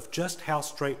discomfort of just how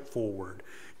straightforward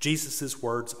Jesus'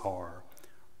 words are,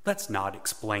 let's not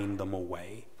explain them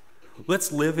away.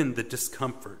 Let's live in the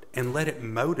discomfort and let it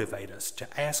motivate us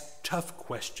to ask tough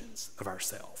questions of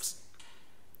ourselves.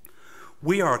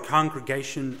 We are a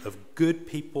congregation of good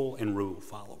people and rule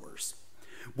followers.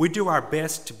 We do our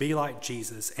best to be like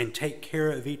Jesus and take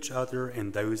care of each other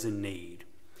and those in need.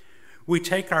 We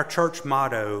take our church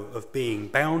motto of being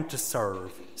bound to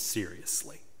serve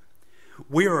seriously.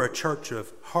 We are a church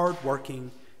of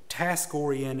hardworking,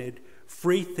 task-oriented,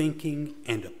 free-thinking,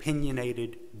 and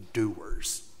opinionated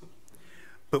doers.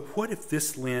 But what if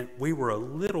this Lent we were a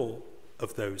little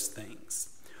of those things?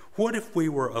 What if we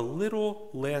were a little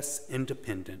less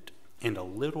independent and a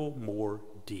little more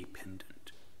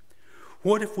dependent?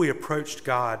 What if we approached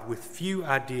God with few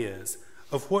ideas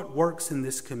of what works in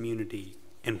this community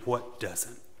and what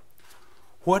doesn't?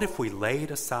 What if we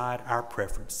laid aside our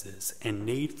preferences and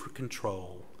need for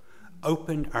control,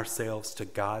 opened ourselves to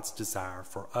God's desire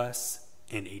for us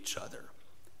and each other?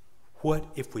 What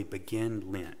if we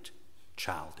begin Lent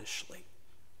childishly?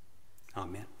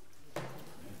 Amen.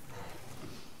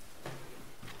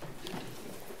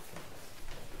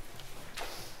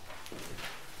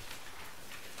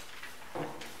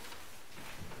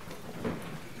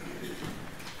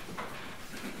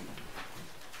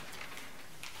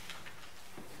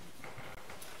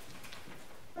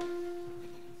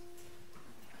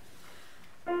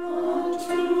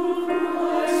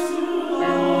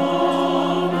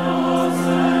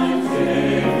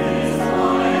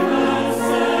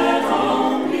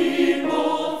 Be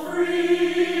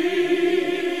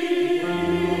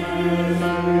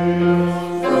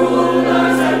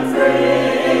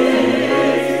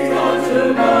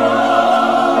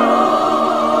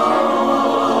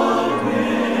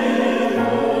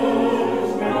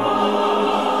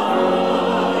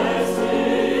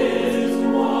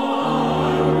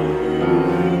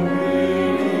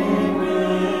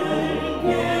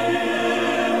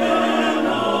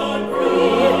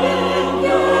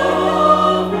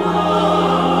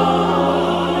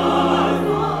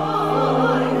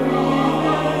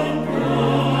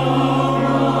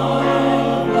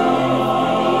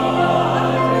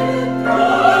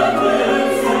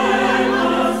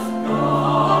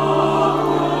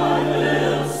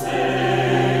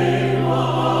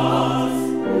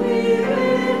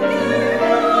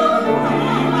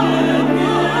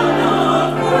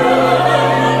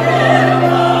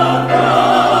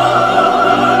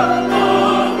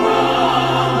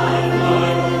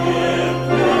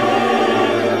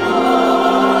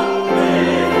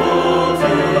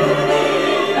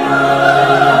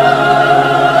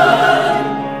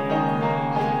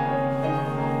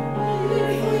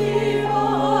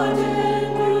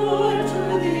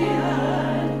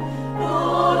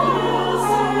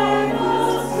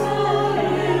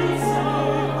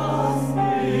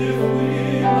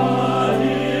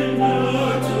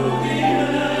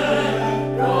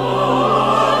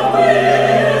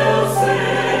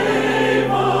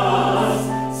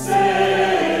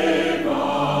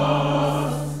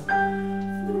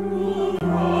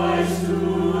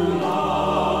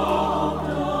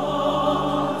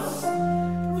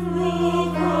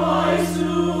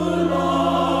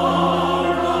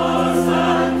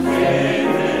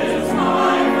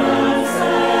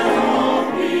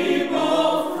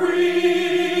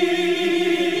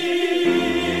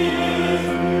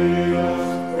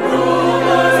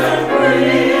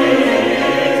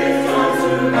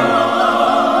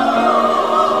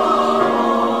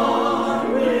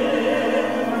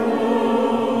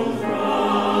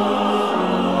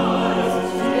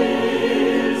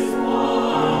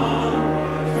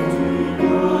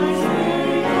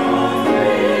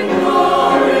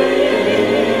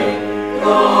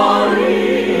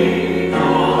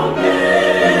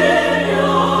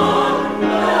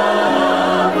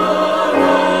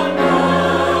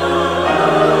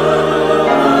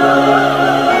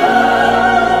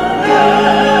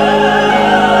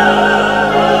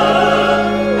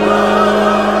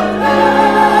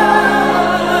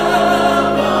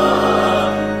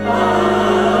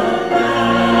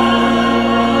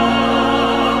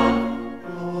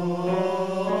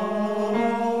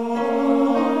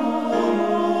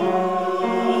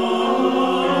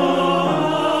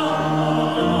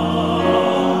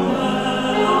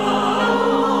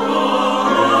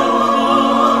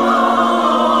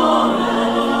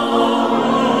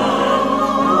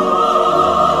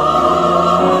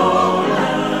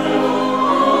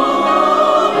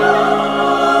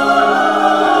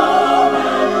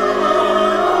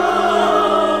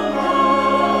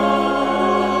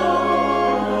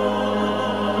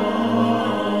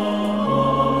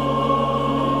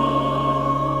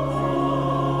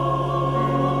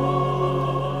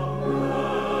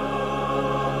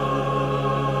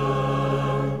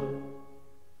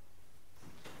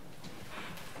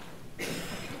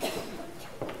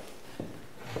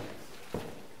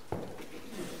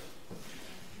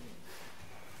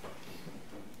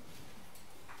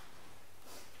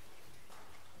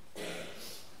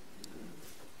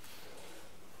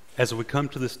As we come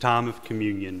to this time of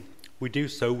communion, we do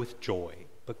so with joy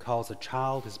because a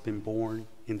child has been born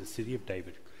in the city of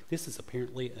David. This is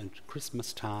apparently a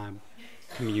Christmas time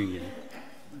communion.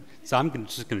 So I'm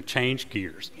just going to change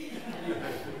gears.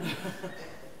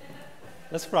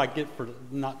 That's what I get for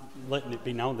not letting it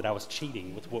be known that I was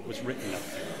cheating with what was written up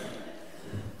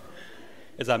there.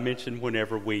 As I mentioned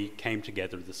whenever we came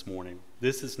together this morning,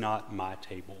 this is not my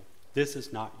table. This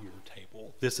is not your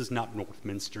table. This is not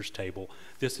Northminster's table.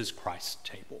 This is Christ's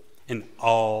table. And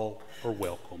all are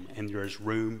welcome, and there is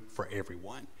room for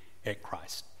everyone at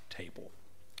Christ's table.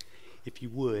 If you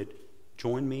would,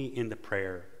 join me in the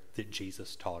prayer that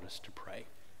Jesus taught us to pray.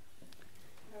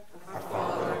 Our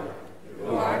Father, who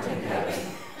art in heaven,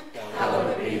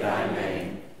 hallowed be thy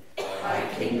name.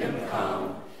 Thy kingdom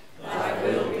come, thy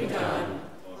will be done,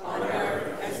 on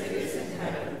earth as it is in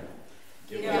heaven.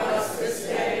 Give us this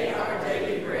day our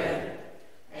daily bread,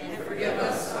 and forgive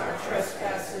us our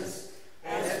trespasses,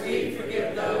 as we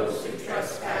forgive those who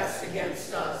trespass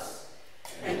against us.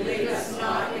 And lead us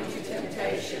not into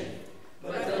temptation,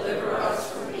 but deliver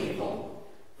us from evil.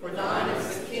 For thine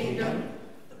is the kingdom,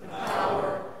 the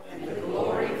power, and the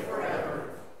glory forever.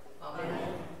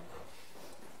 Amen.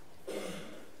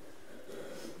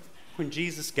 When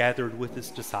Jesus gathered with his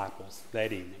disciples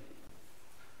that evening,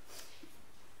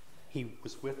 he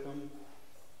was with them.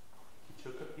 He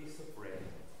took a piece of bread,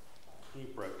 and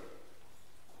he broke it.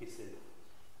 He said,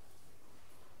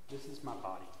 "This is my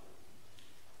body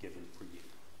given for you."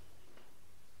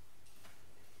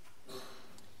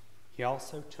 He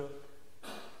also took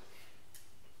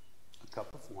a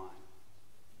cup of wine.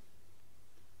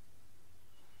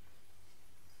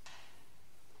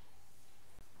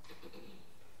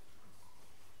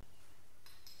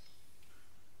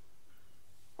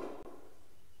 He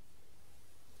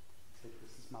said,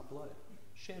 "This is my blood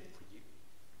shed for you."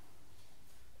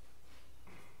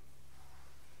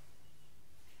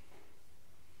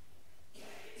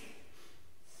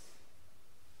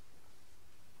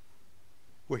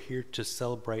 We're here to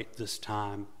celebrate this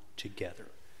time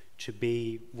together, to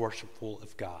be worshipful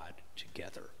of God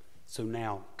together. So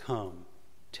now, come,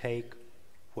 take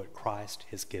what Christ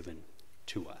has given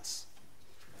to us.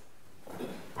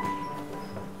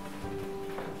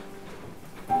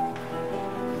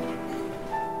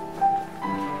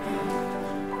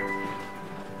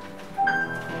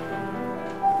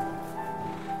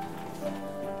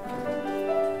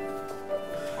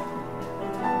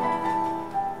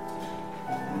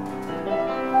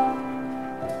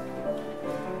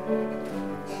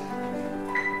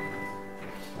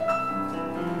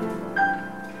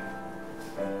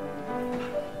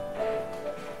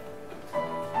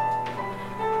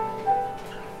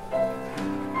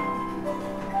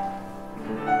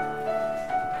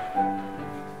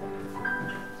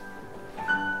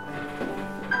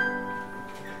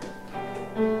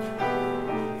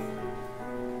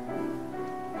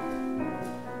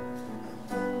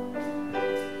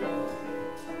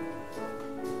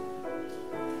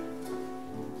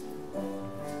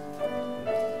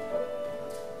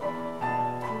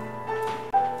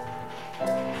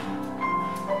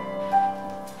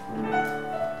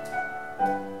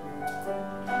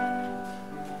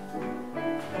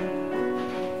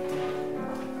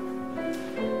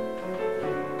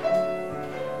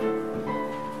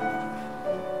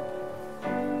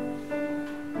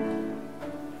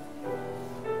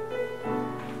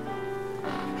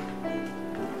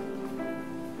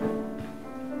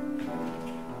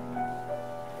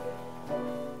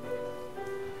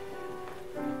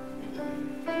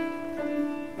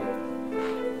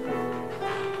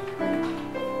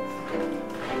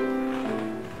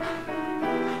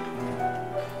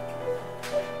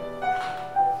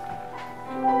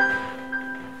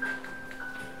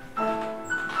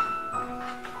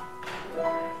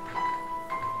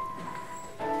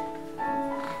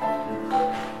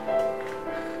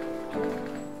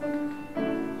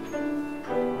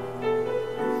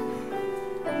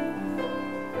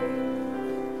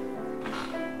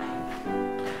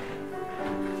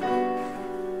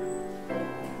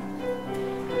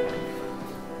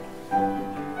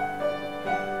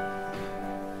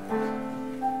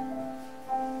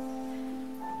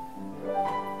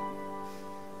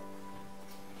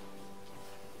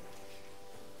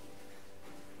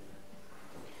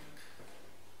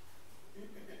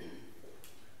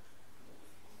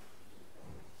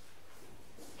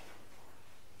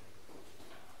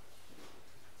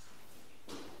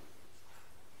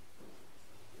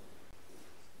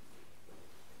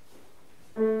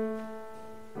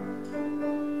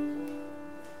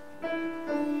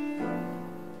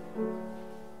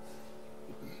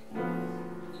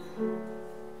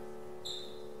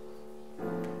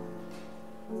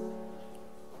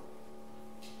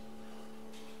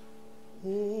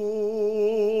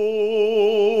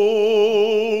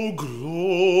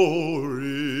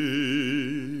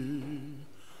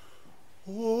 Oh,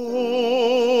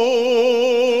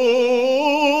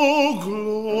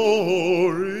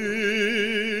 glory,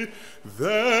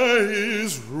 there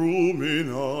is room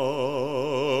enough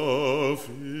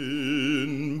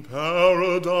in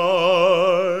paradise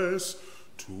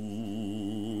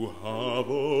to have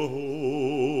a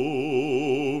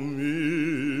home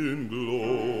in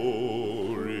glory.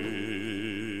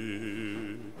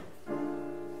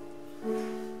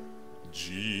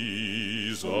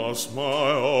 Jesus,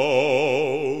 my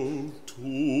all,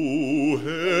 to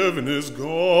heaven is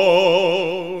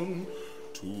gone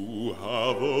to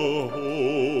have a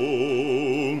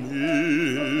home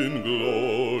in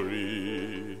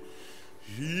glory.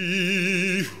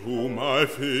 He whom I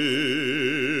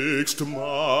fixed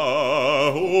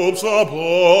my hopes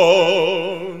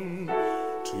upon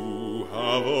to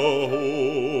have a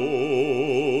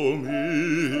home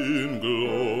in glory.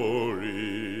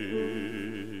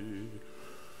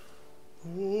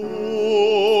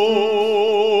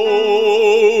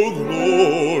 Oh,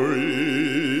 glory.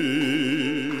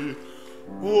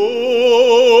 Oh,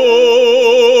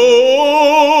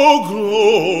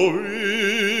 glory.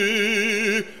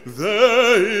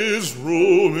 There is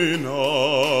room enough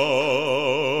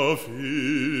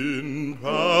in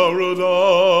paradise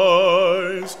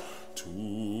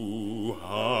to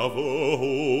have a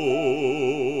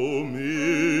home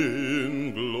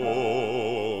in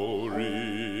glory.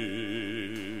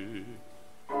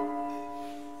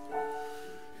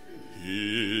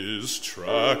 His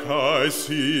track I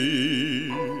see,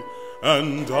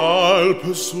 and I'll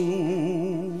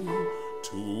pursue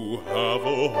to have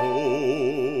a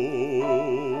home.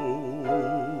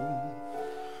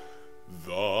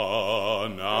 The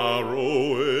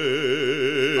narrow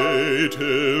way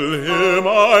till him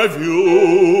I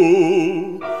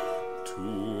view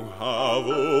to have a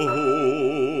home.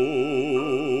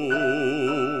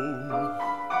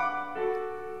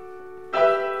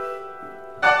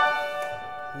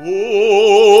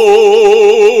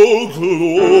 Oh,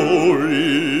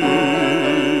 glory.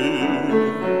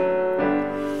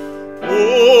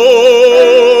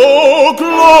 Oh,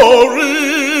 glory.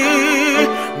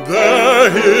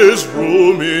 There is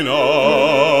room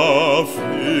enough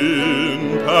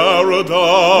in paradise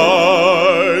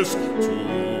to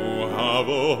have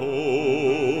a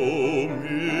home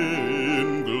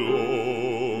in glory.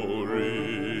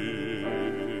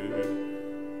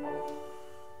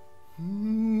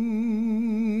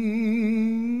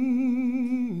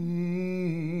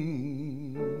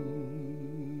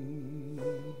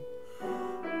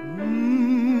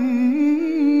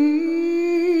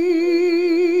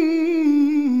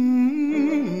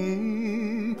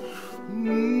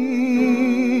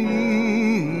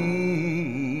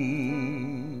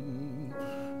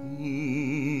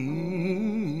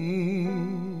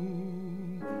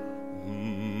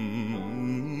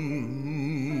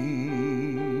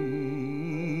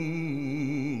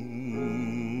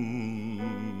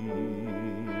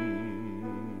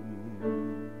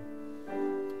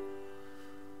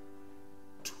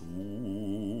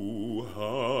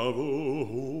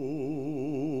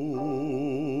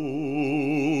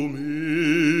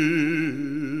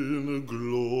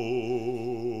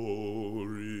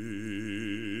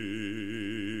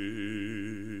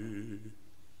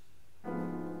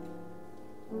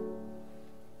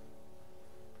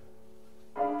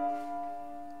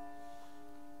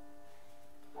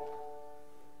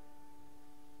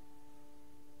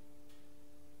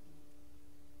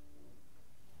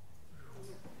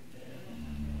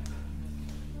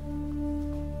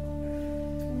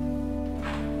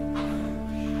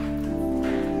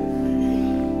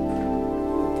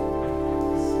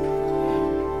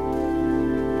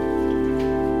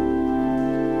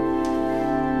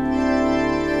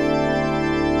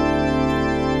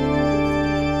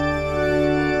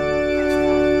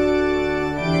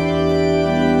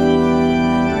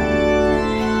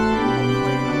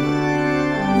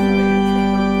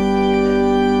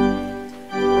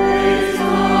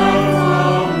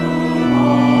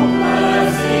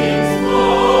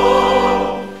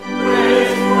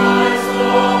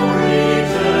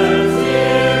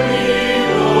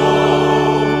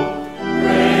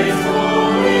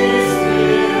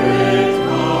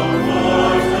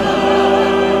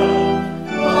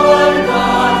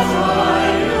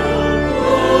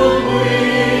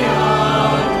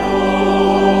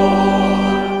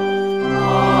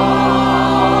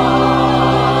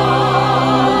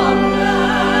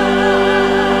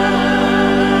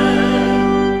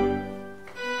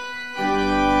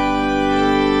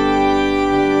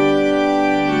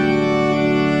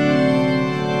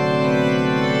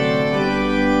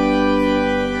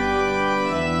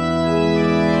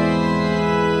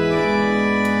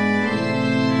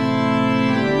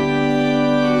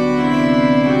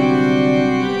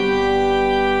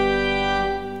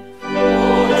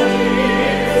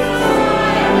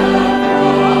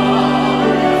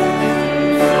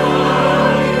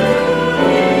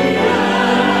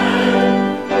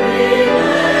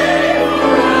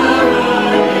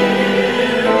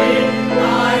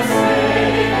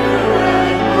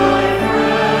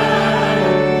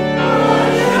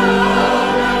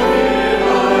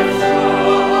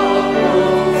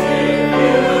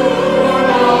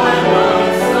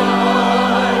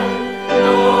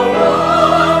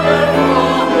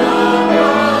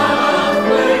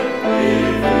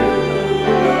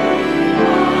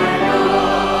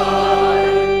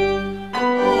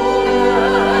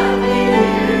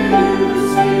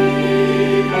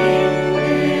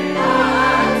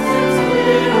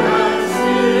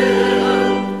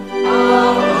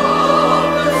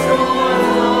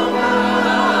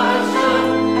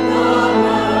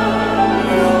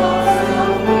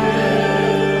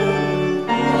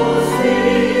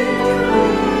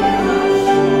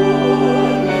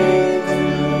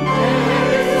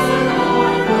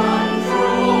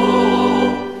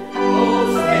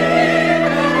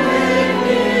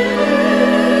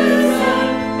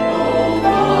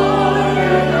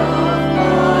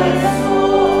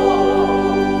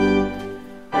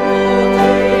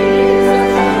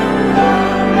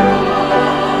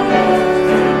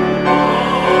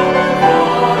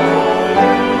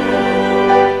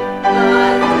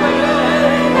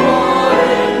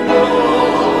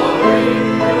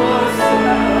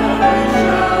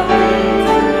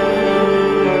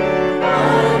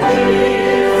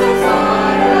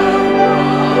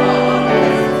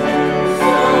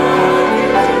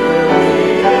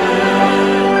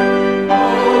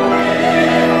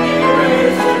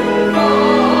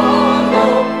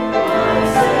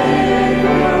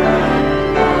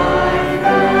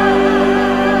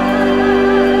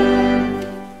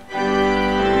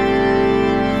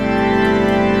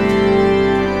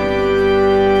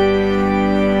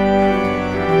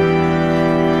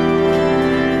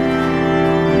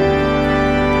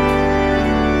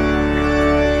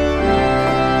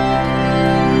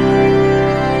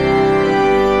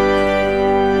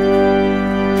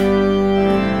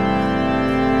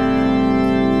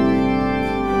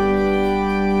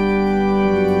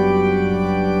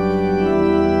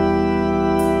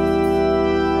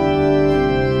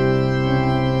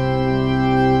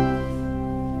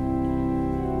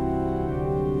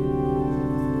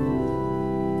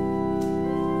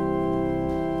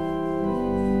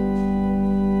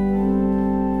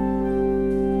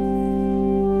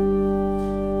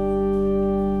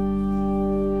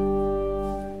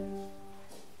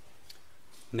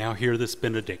 Now hear this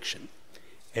benediction.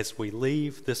 As we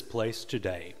leave this place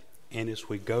today, and as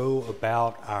we go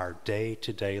about our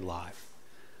day-to-day life,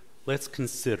 let's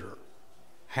consider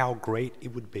how great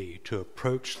it would be to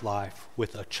approach life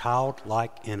with a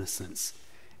childlike innocence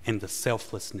and the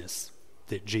selflessness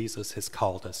that Jesus has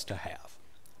called us to have.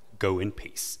 Go in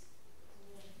peace.